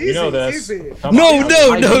 That's easy. You know this. Easy. Come No, on, no,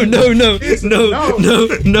 come no, on. no, no, Easy. no, no,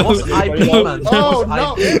 no. What's IP, man? Oh What's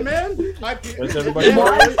no, IP? man! Where's everybody?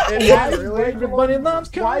 Everybody loves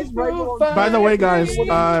By the way, guys,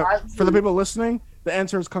 for the people listening, the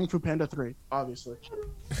answer is Kung Fu Panda 3, obviously.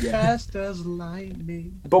 Fast as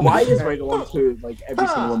lightning. But why is Right Along 2 like every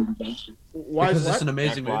single one of these answers? Why Because is it's that? an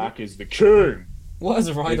amazing movie. Black is the king. What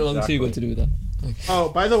has Ride Along 2 Exactly. got to do with that? Oh,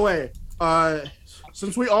 by the way,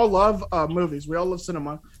 since we all love movies, we all love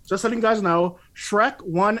cinema. Just letting you guys know, Shrek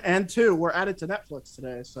 1 and 2 were added to Netflix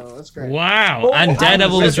today, so that's great. Wow, Oh, and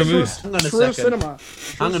Daredevil is True- removed. Hang on a True second. cinema.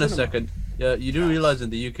 Hang on a cinema. second. Yeah, you do realize in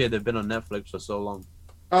the UK they've been on Netflix for so long.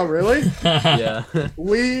 Oh, really? Yeah.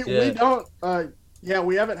 we Yeah. don't. Yeah,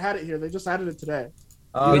 we haven't had it here. They just added it today.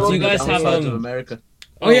 Wait, do you guys have, Downsides of um, America?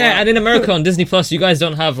 Oh yeah, and in America on Disney Plus, you guys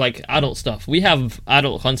don't have like adult stuff. We have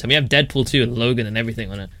adult content. We have Deadpool 2 and Logan and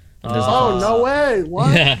everything on it. On Disney Oh Plus. no way!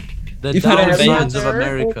 What? Yeah, The You've had it in downsides of Vegas.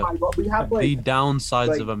 America. Oh my God, we have The like downsides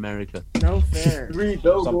like- of America. No fair. 3 Something new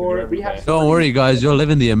billboards. every We have day. Don't worry, guys. You're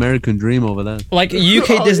living the American dream over there. like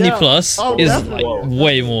UK Oh, Disney yeah. Plus Oh, is definitely.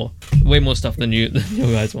 like way more stuff than you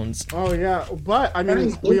guys wants. Oh yeah, but I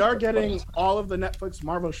mean, we are getting all of the Netflix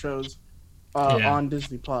Marvel shows Yeah. on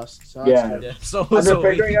Disney Plus. So Yeah. that's good. Yeah. So, And they're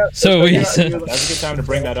figuring out. So they're we- figuring out That's a good time to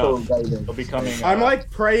bring that up. Guidance. It'll be coming. I'm like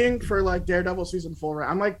praying for like Daredevil season 4.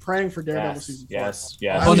 I'm like praying for Daredevil yes, season 4. yes,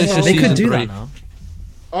 yes. Punisher they could season do 3. that now.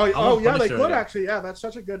 Oh, want oh yeah, they Punisher could again. actually. Yeah, that's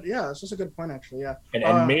such a good. Yeah, that's just a good point actually. Yeah.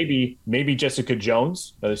 And maybe Jessica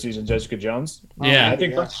Jones, another season Jessica Jones. Yeah. I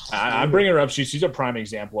think Yeah. I'm bringing her up. She's a prime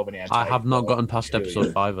example of an anti. I have not gotten past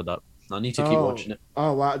episode 5 of that. I need to keep Oh. watching it.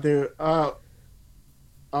 Oh wow, dude. I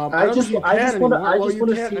I don't just- think you I can just wanna- anymore. I Well, just you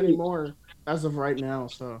wanna can't see- anymore as of right now.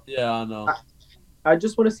 So. Yeah, I know. I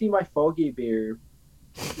just want to see my foggy beer.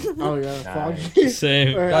 Oh yeah, Nice. foggy.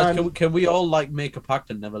 Same. Alright, Guys, can we all like make a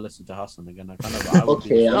pact and never listen to Hassan again? I kind of. I would Okay.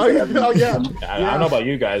 Be, Oh yeah, oh yeah. I don't know about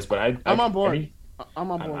you guys, but I'm on board.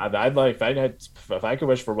 I'm on board. I'd like if I could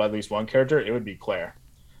wish for at least one character, it would be Claire.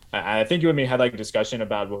 I think you and me had like a discussion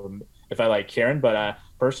about if I like Karen, but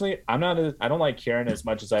personally, I don't like Karen as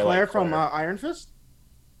much as I Claire like Claire. from Iron Fist.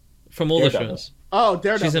 From all the Daredevil. shows. Oh,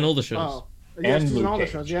 Daredevil. She's in all the shows. Oh. Yeah, And she's in Luke all the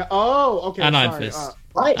Cage. shows. Yeah. Oh, okay. And Iron sorry. Fist.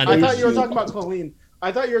 Why And I is thought you were she- talking about Colleen.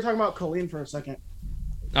 I thought you were talking about Colleen for a second.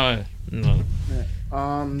 Oh no.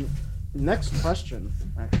 Next question,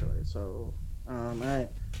 actually. So, all right.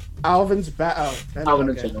 Alvin's back. Oh, Alvin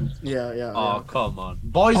and okay. Chipmunks. Yeah, yeah. oh come on,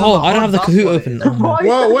 boys! Oh, on the I don't have the Hunt, Kahoot that's open. what it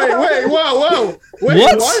is. Oh, yeah. Whoa, wait, whoa. Wait,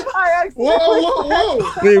 What? what?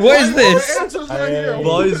 Whoa. Wait, what is Why this? are answers right here?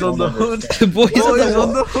 Boys on the Hunt. The boys on Boys the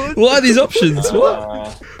on the Hunt. What are these options?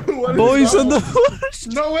 What? What is Boys that? on the Hunt.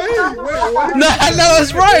 No way. Wait, what? No,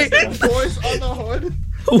 that's right. Boys on the hood.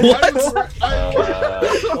 What?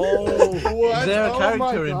 What? Is there a Oh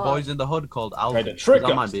my character in God. Boys in the Hood called Alvin? Tried to trick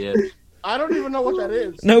That us. might be it. I don't even know what that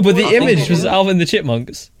is. No, but the I think image was it- Alvin the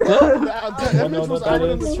Chipmunks. That know image was what that Alvin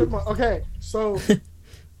and the is. Chipmunk. Okay, so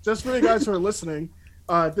just for you guys who are listening,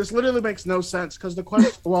 this literally makes no sense because the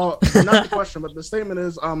question, well, not the question, but the statement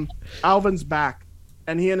is, Alvin's back,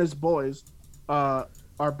 and he and his boys, are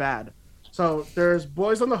bad. So there's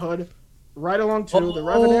Boys on the Hood, Right Along to the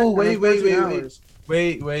Revenant. wait, and wait, Thirteen wait, wait. Hours.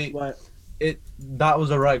 Wait. What? That was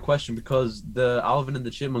a right question because the Alvin and the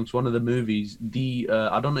Chipmunks, one of the movies,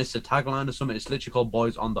 I don't know, it's a tagline or something. It's literally called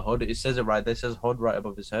Boys on the Hood. It says it right there. It says Hood right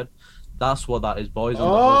above his head. That's what that is. Boys on the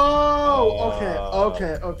Hood. Oh,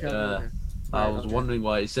 okay. Yeah. I was okay. wondering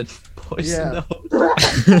why it said Boys Yeah. in the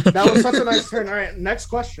Hood. That was such a nice turn. All right, next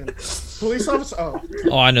question. Police officer. Oh,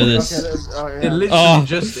 Oh, I know okay. this. Oh, It yeah. literally Oh.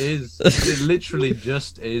 just is. It literally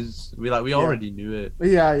just is. We already knew it.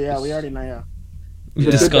 Yeah, we already know. Yeah. We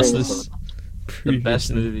Yeah. discussed Good this. The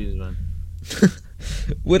best previously. movies, man.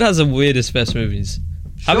 What has the weirdest best movies?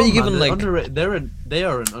 How about you give them, like- they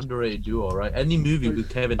are an underrated duo, right? Any movie with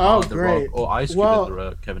Kevin Oh, Hart, The great. Rock, or Ice Cube Well-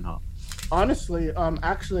 as Kevin Hart. Honestly,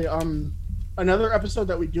 actually, another episode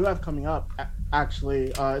that we do have coming up,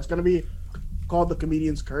 actually, it's gonna be called The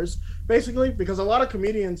Comedian's Curse, basically, because a lot of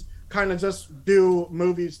comedians kind of just do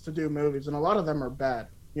movies to do movies, and a lot of them are bad.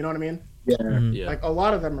 You know what I mean? Yeah. Mhm. Yeah. Like a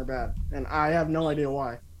lot of them are bad, and I have no idea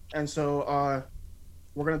why. And so,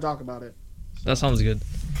 we're gonna talk about it. That sounds good.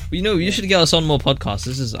 Well, you know, you should get us on more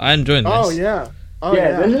podcasts. I'm enjoying this. Oh yeah. Oh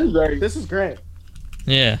yeah, yeah. this is very. This is great.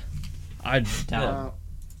 Yeah. I doubt.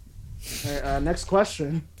 Next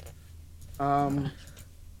question.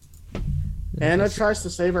 Anna tries to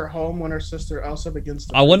save her home when her sister Elsa begins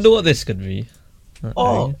to. I wonder what this could be.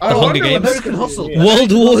 Oh, The I Hunger wonder what Games. this American could be. Hustle.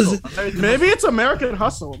 World Wars. Maybe it's American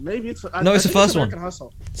Hustle. Maybe it's. No, it's the first one. American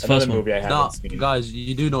Hustle. It's the Another first one. movie I haven't No, seen. guys,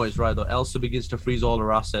 you do know it's right though. Elsa begins to freeze all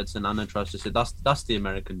her assets, and Anna tries to say that's the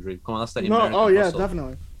American dream. Come on, that's the No, American oh yeah, hustle.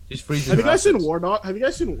 definitely. She's freezing. Have you her guys seen assets. War Dog? Have you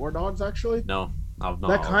guys seen War Dogs? Actually, No, I've not.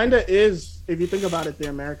 that kind of is, if you think about it, the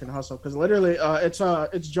American Hustle. Because literally,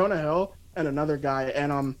 it's Jonah Hill and another guy,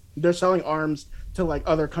 and they're selling arms to like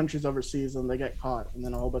other countries overseas, and they get caught, and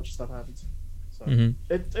then a whole bunch of stuff happens. So Mhm.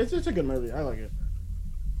 it's a good movie. I like it.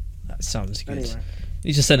 That sounds good. Anyway,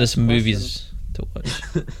 You just send us some Next movies to watch.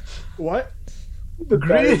 what?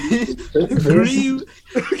 Green.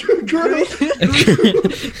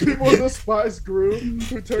 People despise Gru,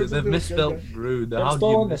 who turns They've into a misspelled kid. Groot. They're How do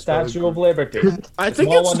still you on the misspell Statue Groot? of Liberty. I think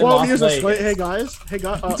Small it's one in 12 Las years a Vegas. slave. Hey guys, hey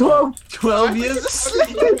guys. 12 years of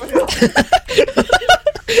sleep.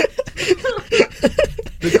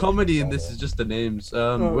 The comedy in this is just the names.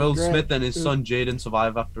 Will great. Smith and his son Jaden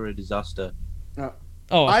survive after a disaster.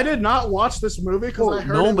 Oh, I did not watch this movie because I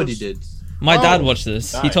heard Nobody it was, did. my dad Oh. watched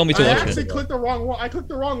this. He Nice. told me to I watch actually it. clicked the wrong one. I clicked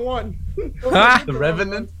the wrong one. Ah. The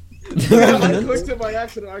Revenant. Yeah, I clicked it by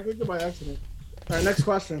accident. All right, next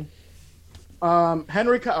question.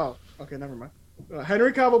 Henry Cavill. Oh, okay, never mind.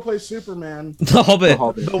 Henry Cavill plays Superman. The Hobbit.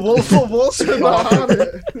 The Wolf of Wall Street. The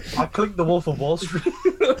Hobbit. I clicked the Wolf of Wall Street.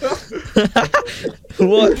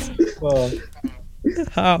 What?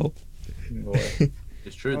 How?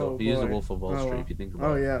 It's true though. Oh, He is the boy. Wolf of Wall Oh, Street. well. If you think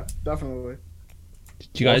about Oh it. yeah, definitely.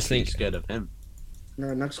 Do you guys Wall Street's think? scared of him? All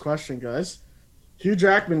right, next question, guys. Hugh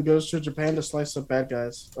Jackman goes to Japan to slice up bad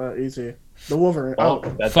guys. Easy. The Wolverine. Well,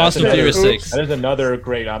 Oh, Fast and another- Furious Oops. 6. That is another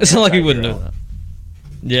great. It's not like you anti-hero. wouldn't know that.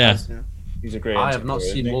 Yeah. yeah. He's a great. I have not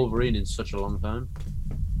anti-hero, seen isn't he? Wolverine in such a long time.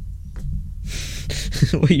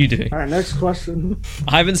 What are you doing? All right, next question.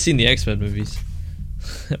 I haven't seen the X-Men movies.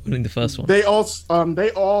 Only the first one. They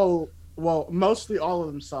all, well, mostly all of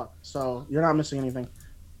them suck. So you're not missing anything.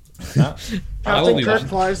 Huh? I will Captain be Kirk watching.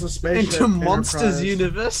 flies the spaceship. Into Monsters Enterprise.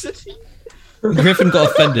 University. Griffin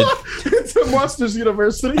got offended. Into Monsters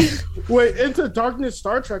University. Wait, into Darkness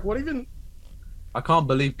Star Trek. What even? I can't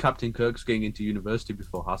believe Captain Kirk's getting into university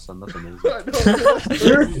before Hassan. That's amazing.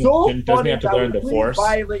 You're so Doesn't he funny have to that learn we the Force?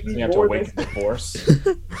 violate Doesn't he have to more awaken than- the Force?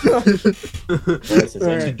 Force is in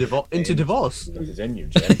Alright. you. Into divorce. Force is in you,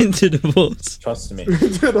 Jim. Into divorce. Trust me.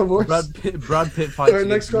 Into the voice. Brad Pitt fights Alright,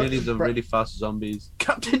 next against question. millions of really fast zombies.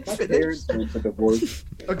 Captain My Phillips. parents went to divorce.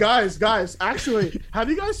 Guys, actually, have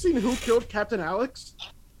you guys seen Who Killed Captain Alex?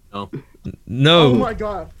 No. Oh my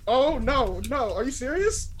god. Oh no, are you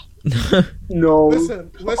serious? No.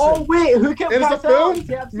 Listen. Oh wait, who kept It's a passed film out?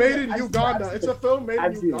 Yeah, I've seen made it. in I've seen it. Uganda. It's a film made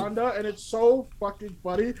I've in seen it. Uganda, and it's so fucking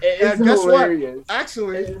funny. It is And guess what? hilarious.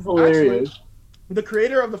 Actually, It is hilarious. the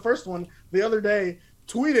creator of the first one the other day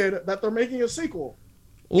tweeted that they're making a sequel.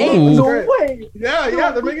 Ooh. No great. way.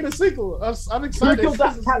 Yeah, they're making a sequel. I'm Who excited. killed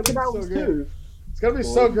that It's Captain gonna be Alex so great. too? It's gonna be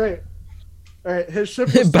so great. All right, his ship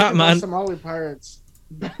was taken by Batman. Somali pirates.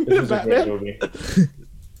 This is a great movie.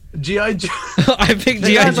 G.I. Joe. I picked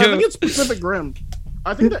Hey, G.I. guys, I Joe. think it's Pacific Rim.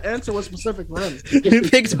 I think the answer was Pacific Rim. Who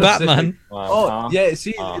picked Batman? Oh yeah,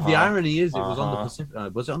 see Uh-huh. the irony is it was on the Uh-huh. Pacific.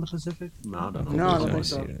 Was it on the Pacific? No, I don't know. No, I don't It think was-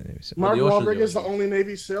 so. Mark the ocean's Wahlberg the is the ocean. only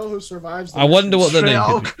Navy SEAL who survives. I wonder what the Straight name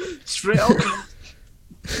out. could be. Straight out.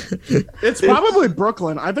 It's probably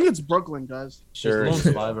Brooklyn. I think it's Brooklyn, guys. Sure, Lone you do.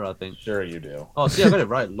 Survivor, I think. Sure you do. Oh, see, I got it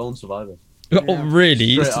right. Lone Survivor. Oh,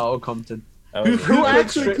 really? Straight out of Compton. That was- Who clicked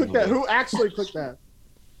actually straight- clicked that? Who actually clicked that?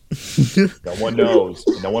 No one knows.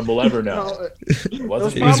 No one will ever No, know. it It was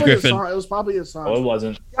wasn't It was probably his Griffin. son. It was probably his No, it son.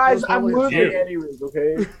 wasn't. Guys, That's I'm probably moving you. anyways,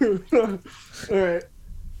 okay? All right.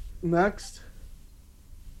 Next.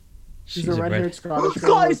 She's a a red-haired red- Scottish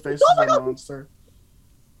girl Guys, whose face is oh my a God. monster.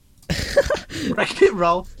 Wreck-It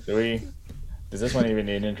Ralph. Does this one even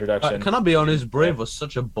need an introduction? Can I be honest? Brave was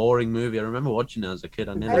such a boring movie. I remember watching it as a kid.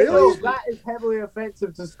 I never. I know Really? that is heavily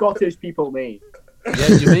offensive to Scottish people, mate. Yeah,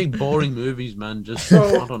 you make boring movies, man. Just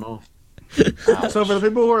So- I don't know. Ouch. So for the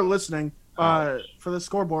people who are listening, for the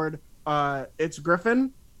scoreboard, it's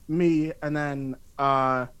Griffin, me, and then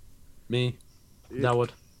Me, Dawood.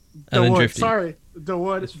 And then Dawood. Drifty. Sorry,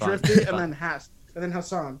 Dawood, It's fine. Drifty, It's and fine. then and then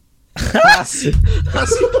Hassan. Pass. I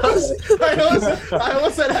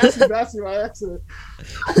almost said Hassan Bassi by accident.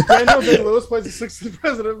 Daniel Day-Lewis plays the 16th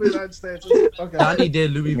president of the United States. Okay. Danny Day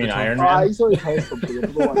Louis You mean Vuitton. Iron Oh, Man? he's always had something. I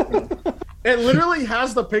don't know what It literally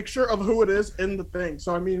has the picture of who it is in the thing.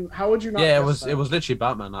 So I mean, how would you not? Yeah, guess it was literally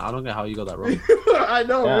Batman. I don't get how you got that wrong. that? I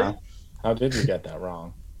know. Yeah. Right? How did you get that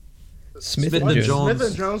wrong? Smith Smith and and Jones. Jones. Smith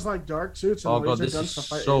and Jones like dark suits and Oh god, laser this guns is to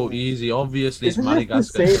fight. so aliens. easy. Obviously, it's Isn't it the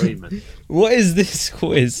Madagascar same? 3, man. What is this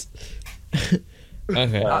quiz?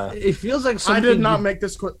 Okay. It feels like something. I did not make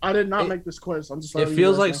this quiz. I did not make this quiz. I'm just. It letting you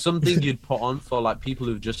feels guys like know. something you'd put on for like people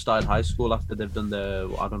who've just started high school after they've done their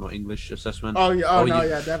I don't know English assessment. Oh yeah. Oh Or no. you-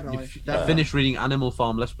 Yeah. Definitely. You finish reading Animal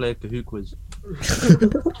Farm. Let's play a Kahoot quiz.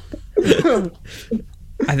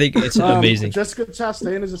 I think it's amazing. Jessica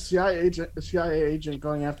Chastain is a CIA agent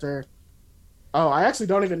going after. Oh, I actually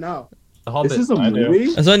don't even know. The Hobbit. This is a I do.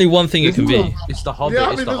 movie. There's only one thing it can be. It's the Hobbit. Yeah, I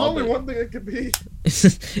it's mean, the there's only Hobbit. one thing it could be. It's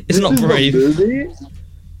This not is a brave. movie?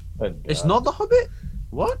 It's not the Hobbit.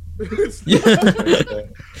 What? Yeah.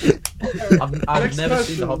 I've Next never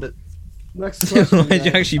seen the question. Hobbit. Next question. Why'd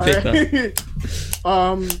you guys. actually pick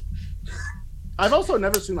that? I've also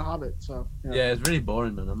never seen The Hobbit, so Yeah, it's really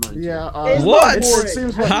boring, man. I'm not. Into yeah. it. What? It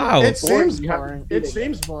seems How? It seems You have to boring. see It it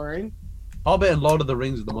seems boring. Hobbit and Lord of the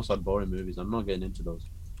Rings are the most boring movies. I'm not getting into those.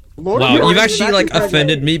 Lord Wow, of the you've Rings is actually like pretty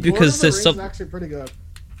offended good. me Lord because of the there's Rings some is actually pretty good.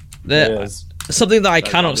 there, something that I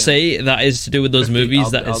cannot say that is to do with those movies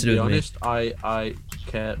that I'll is to be do with me. honest. I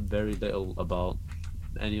care very little about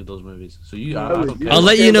any of those movies. So you, I Oh, don't yeah. care. I'll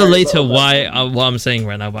let you know Very later well, why what I'm saying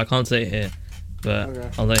right now, but I can't say it here. But Okay.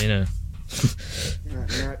 I'll let you know. Right,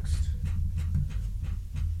 next.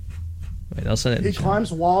 Wait, I'll send it. in He the chat.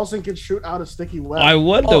 climbs walls and can shoot out a sticky web. I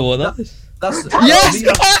wonder Oh, what that is. That's Yes!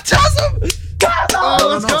 Oh, Tasm! Oh,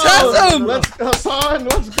 let's go! Tasm! Let's go, Hassan!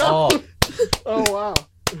 Let's go! Oh, Oh wow!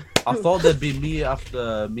 I thought there'd be me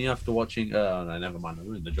after watching. No, never mind. I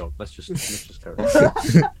ruined the joke. Let's just carry on.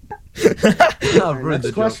 I've ruined the Next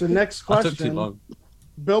joke. question. Next I took too question. long.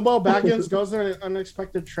 Bilbo Baggins goes on an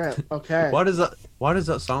unexpected trip. Okay. Why does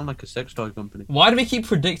that sound like a sex toy company? Why do we keep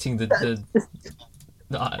predicting the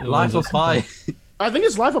Life of Pi. I think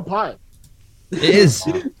it's Life of Pi. It is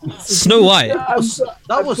Snow White.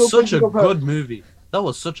 That was such a good movie. That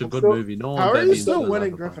was such a good movie. No one How are bet you me still into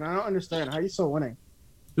winning, Life of Pi. Griffin? I don't understand. How are you still winning?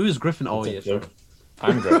 Who is Griffin? Oh yeah, sure.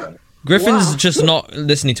 I'm Griffin. Griffin's Wow. just not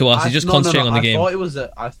listening to us. He's just No, concentrating on the game.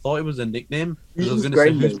 I thought it was a nickname. 'Cause I was He's gonna say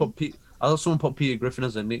great who's name. put I thought someone put Peter Griffin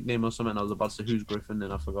as a nickname or something. I was about to say who's Griffin,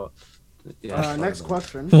 and I forgot. Yeah. Next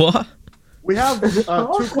question. What? We have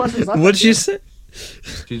 2 questions left. What did you say?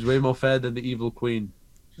 She's way more fair than the evil queen.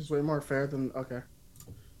 She's way more fair than okay.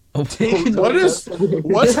 Oh,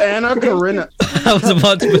 What's Anna Karenina? I was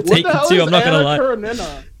about to What take the it hell too. is I'm not gonna Anna lie.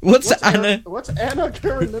 Karenina? What's Anna? What's Anna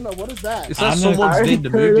Karenina? What is that? It's like Anna- someone's I named the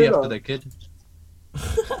heard movie it. after their kid.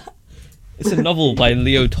 It's a novel by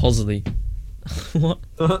Leo Tosley. What?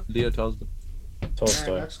 Leo Tolstoy. Alright,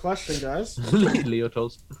 Tolstoy. next question, guys. Leo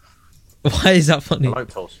Tolstoy. Why is that I funny? like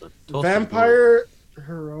Tolstoy. Tolstoy's Vampire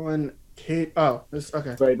heroine Kate. Oh, this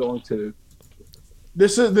okay. Very long too.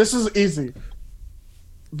 This is easy.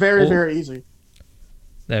 Very Oh. very easy.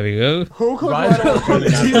 There we go. Who could Right write a along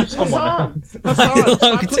Hassan? Come Hassan, Right stop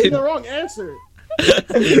along putting to- the wrong answer.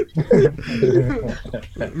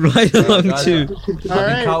 Right along guys, too.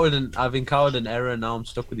 I've encountered an error, and now I'm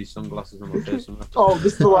stuck with these sunglasses on my face. I'm gonna have to- Oh,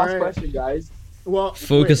 this is the last Alright. question, guys. Well,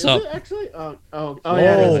 Focus wait, up. Is it actually? Oh, Whoa,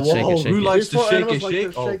 yeah. Shake it, shake who it. likes to These four shake animals it, like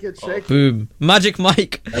shake? to shake it, shake it. Boom. Magic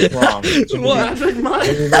Mike. That's wrong. What? Magic Mike.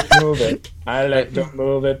 Move it, move it. I like to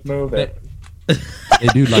move it, move it. They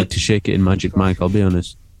do like to shake it in Magic Mike, I'll be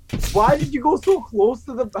honest. Why did you go so close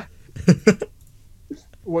to the back?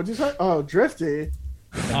 What'd you say? Oh, Drifty.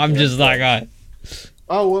 I'm just that guy.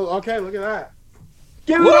 Oh well, okay. Look at that.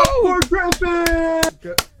 Give it up for Griffin!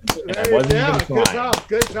 Good. I There you wasn't go. even Good trying. job.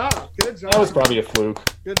 Good job. Good job. That was probably a fluke.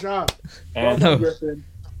 Good job. And No. Griffin.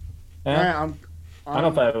 All right, I'm I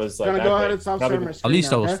don't know if I was like gonna that go ahead great. and stop Probably- sharing my At screen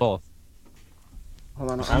least I now, was okay? fourth.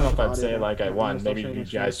 Hold on. I don't know if I'd say audio. like I I'm won. gonna Maybe stop you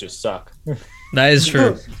sharing my guys just suck. That is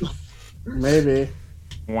true. screen. Maybe.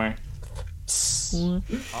 Wah.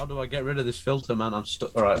 How do I get rid of this filter, man? I'm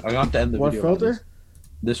stuck. Alright, I'm gonna have to end the What video. filter?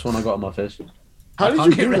 This one I got on my face. How I did can't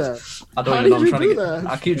you get do rid- that? I don't How even know. did I'm you trying to do get.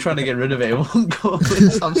 that? I keep trying to get rid of it. It won't go.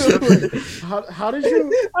 I'm struggling. How did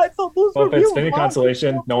you? I thought those Well, were if it's real any life.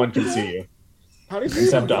 consolation, no one can see you. How did you?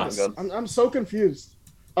 Except do us. this? I'm so confused.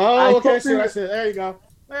 I Oh, okay. thought See what you- I said. There you go.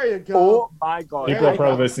 There you go. Oh my god. People Yeah, are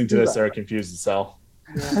probably I listening to this are confused as hell.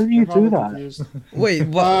 Yeah, How do you I'm probably do that? confused. Wait,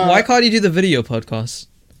 why can't you do the video podcast?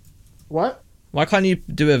 What? Why can't you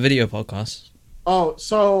do a video podcast? Oh,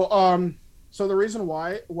 so the reason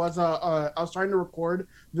why was I was trying to record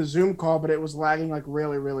the Zoom call, but it was lagging like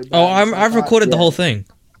really, really bad. Oh, So I I've thought- recorded the yeah. whole thing.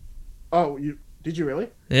 Oh, did you really?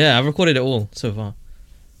 Yeah, I've recorded it all so far.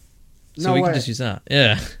 So No we way. can just use that.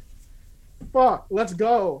 Yeah, Fuck, let's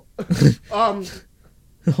go.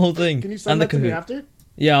 the whole thing. Can you send and the that to me Kahoot. after?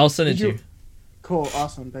 Yeah, I'll send it Did to you- you. Cool,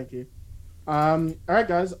 awesome, thank you. All right,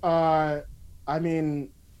 guys. I mean,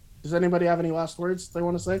 does anybody have any last words they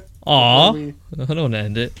want to say? Aw, Before I don't want to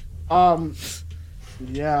end it.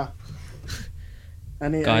 yeah.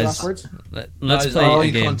 Any Guys, last words? Let's Guys, play oh, a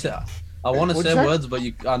you game. can't I want to What'd say you say? words,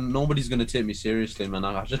 but nobody's gonna take me seriously, man.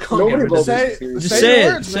 I just can't Nobody get rid will of take this. you seriously. Just say say your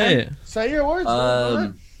it. words, Say man. it. Say your words.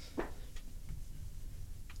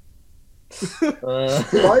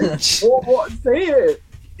 What? Say it.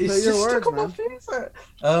 It's Say your just stuck words, on my man.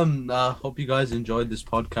 face. I hope you guys enjoyed this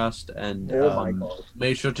podcast, and Oh my god.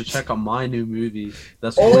 make sure to check out my new movie.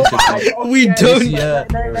 That's Oh going to my come. god. We don't- Yeah.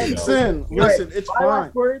 Listen, listen, it's My fine.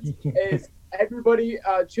 last words is everybody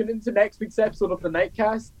tune into next week's episode of the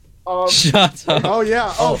Nightcast. Shut up. Oh yeah.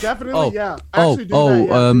 Oh, Oh, definitely. oh, Yeah. Actually, do that.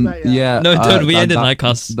 Yeah. Do that, yeah. No, dude, we ended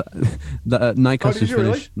Nightcast The Nightcast Oh, did is you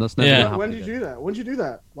really? finished. That's never Yeah. gonna happen When did you again. do that? When did you do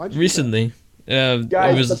that? Why did you do recently. It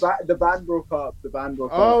Guys, was the band broke up. The band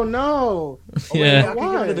broke that? Oh up. no. yeah. I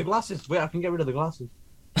can get rid of the glasses. Wait, I can get rid of the glasses.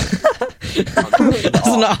 That's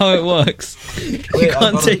not how it works. You Wait, I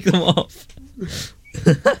can't gotta- take them off.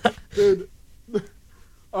 Dude.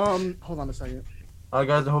 Hold on a second. Alright,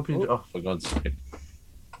 guys. I hope you. Oh, for God's sake.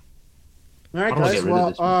 All right, I wanna guys. get rid of Well,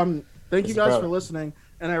 this one. thank you This is guys bro. for listening,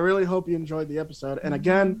 and I really hope you enjoyed the episode. And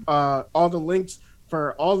again, all the links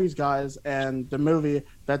for all these guys and the movie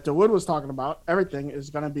that DeWood was talking about, everything is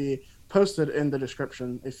going to be posted in the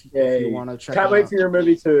description if you Yay. want to check. Can't it wait out. for your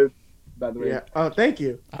movie too. By the way. Yeah. Oh, thank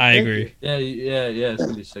you. I Thank agree. Yeah. It's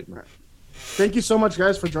gonna be sick, man. Thank you so much,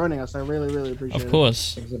 guys, for joining us. I really, really appreciate Of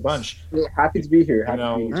course. Thanks a bunch. Yeah, happy to be here. I Happy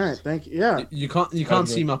know. to be it. here. All right. Thank you. Yeah. You can't Okay.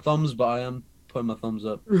 see my thumbs, but I am putting my thumbs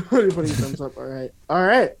up. Putting thumbs up. All right. All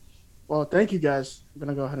right. Well, thank you, guys. I'm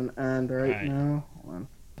gonna go ahead and end right All right. now. Hold on.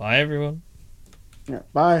 Bye, everyone. Yeah.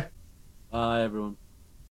 Bye. Bye, everyone.